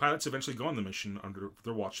 The pilots eventually go on the mission under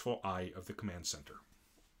the watchful eye of the command center.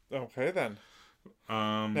 Okay, then.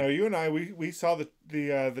 Now you and I, we saw the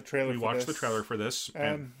trailer. We watched the trailer for this,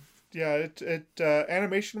 and yeah, it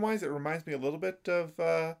animation wise, it reminds me a little bit of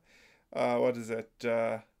what is it?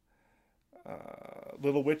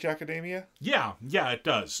 Little Witch Academia. Yeah, it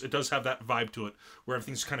does. It does have that vibe to it, where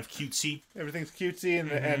everything's kind of cutesy. Everything's cutesy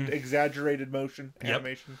and exaggerated motion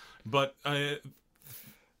animation. But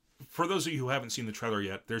for those of you who haven't seen the trailer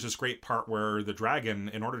yet, there's this great part where the dragon,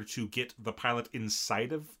 in order to get the pilot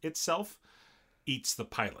inside of itself, eats the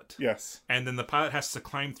pilot. Yes. And then the pilot has to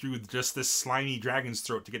climb through just this slimy dragon's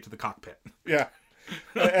throat to get to the cockpit. Yeah.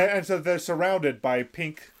 and so they're surrounded by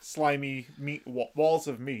pink, slimy meat walls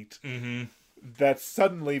of meat that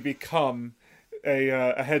suddenly become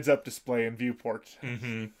a heads-up display and viewport.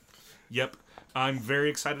 Yep. I'm very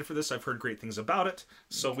excited for this. I've heard great things about it.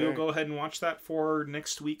 So we'll go ahead and watch that for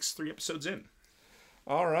next week's 3 episodes in.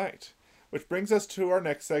 All right. Which brings us to our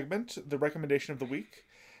next segment, the recommendation of the week.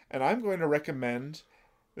 And I'm going to recommend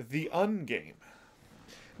The Ungame.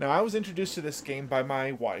 Now, I was introduced to this game by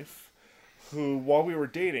my wife, who, while we were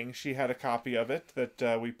dating, she had a copy of it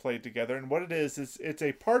that we played together. And what it is it's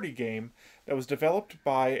a party game that was developed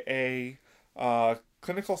by a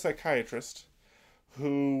clinical psychiatrist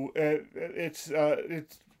who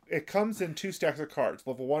it comes in 2 stacks of cards,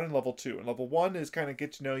 level 1 and level 2. And level 1 is kind of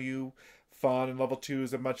get to know you, fun, and level 2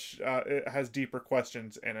 is it has deeper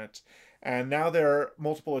questions in it. And now there are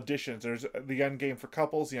multiple editions. There's the Ungame for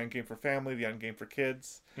couples, the Ungame for family, the Ungame for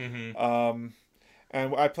kids. And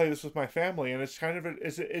I play this with my family, and it's kind of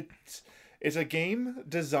it's a game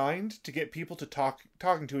designed to get people to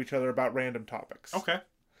talking to each other about random topics. Okay.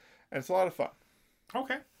 And it's a lot of fun.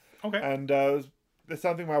 Okay. And it's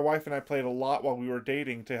something my wife and I played a lot while we were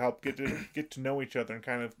dating to help get to know each other and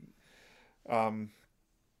kind of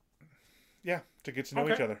to get to know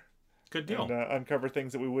each other. Good deal. And uncover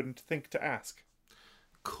things that we wouldn't think to ask.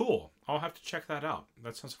 Cool. I'll have to check that out.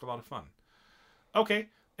 That sounds like a lot of fun. Okay,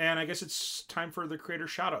 and I guess it's time for the creator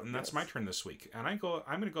shout out, and that's my turn this week. And I'm going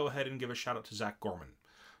to go ahead and give a shout out to Zach Gorman.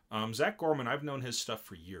 Zach Gorman, I've known his stuff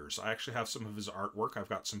for years. I actually have some of his artwork. I've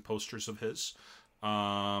got some posters of his.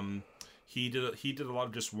 He did a lot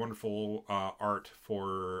of just wonderful art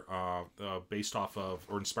for based off of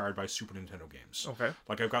or inspired by Super Nintendo games. Okay.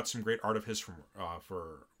 Like I've got some great art of his from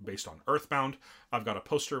based on Earthbound. I've got a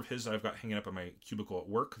poster of his that I've got hanging up at my cubicle at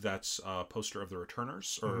work. That's a poster of the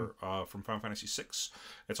Returners from Final Fantasy VI.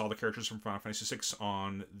 It's all the characters from Final Fantasy VI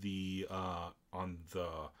on the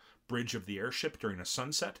bridge of the airship during a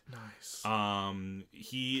sunset. Nice.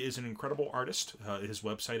 He is an incredible artist. His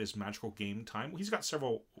website is Magical Game Time. He's got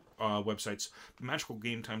several websites.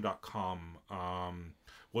 MagicalGameTime.com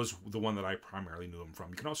was the one that I primarily knew him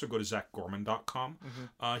from. You can also go to ZachGorman.com.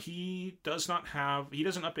 He doesn't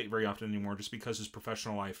update very often anymore, just because his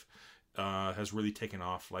professional life has really taken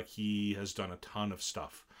off. Like, he has done a ton of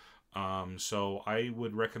stuff. So I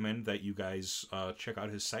would recommend that you guys check out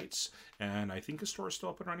his sites, and I think his store is still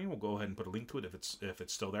up and running. We'll go ahead and put a link to it if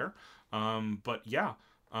it's still there. But yeah,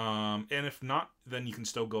 and if not, then you can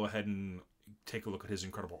still go ahead and take a look at his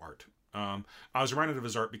incredible art. I was reminded of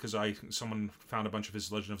his art because someone found a bunch of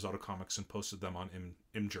his Legend of Zelda comics and posted them on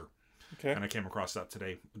Imgur. Okay. And I came across that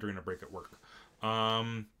today during a break at work.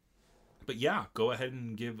 But yeah, go ahead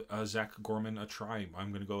and give Zach Gorman a try. I'm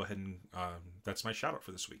going to go ahead and that's my shout out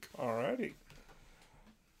for this week. Alrighty.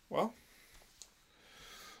 Well.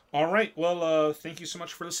 All right. Well, thank you so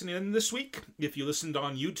much for listening in this week. If you listened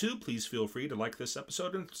on YouTube, please feel free to like this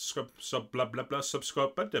episode and subscribe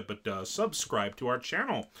to our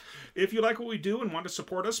channel. If you like what we do and want to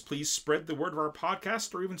support us, please spread the word of our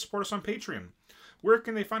podcast or even support us on Patreon. Where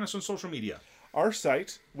can they find us on social media? Our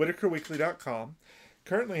site, WhitakerWeekly.com,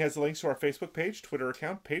 currently has links to our Facebook page, Twitter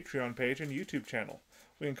account, Patreon page, and YouTube channel.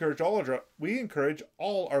 We encourage all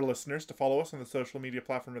our listeners to follow us on the social media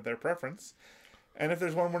platform of their preference. And if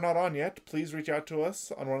there's one we're not on yet, please reach out to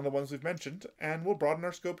us on one of the ones we've mentioned, and we'll broaden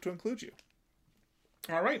our scope to include you.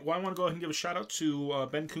 All right. Well, I want to go ahead and give a shout out to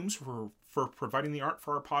Ben Coombs for providing the art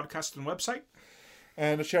for our podcast and website.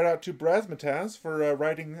 And a shout out to Brazmataz for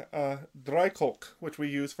writing Dreikolk, which we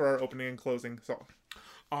use for our opening and closing song.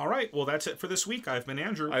 All right. Well, that's it for this week. I've been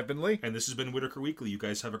Andrew. I've been Lee. And this has been Whitaker Weekly. You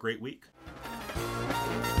guys have a great week.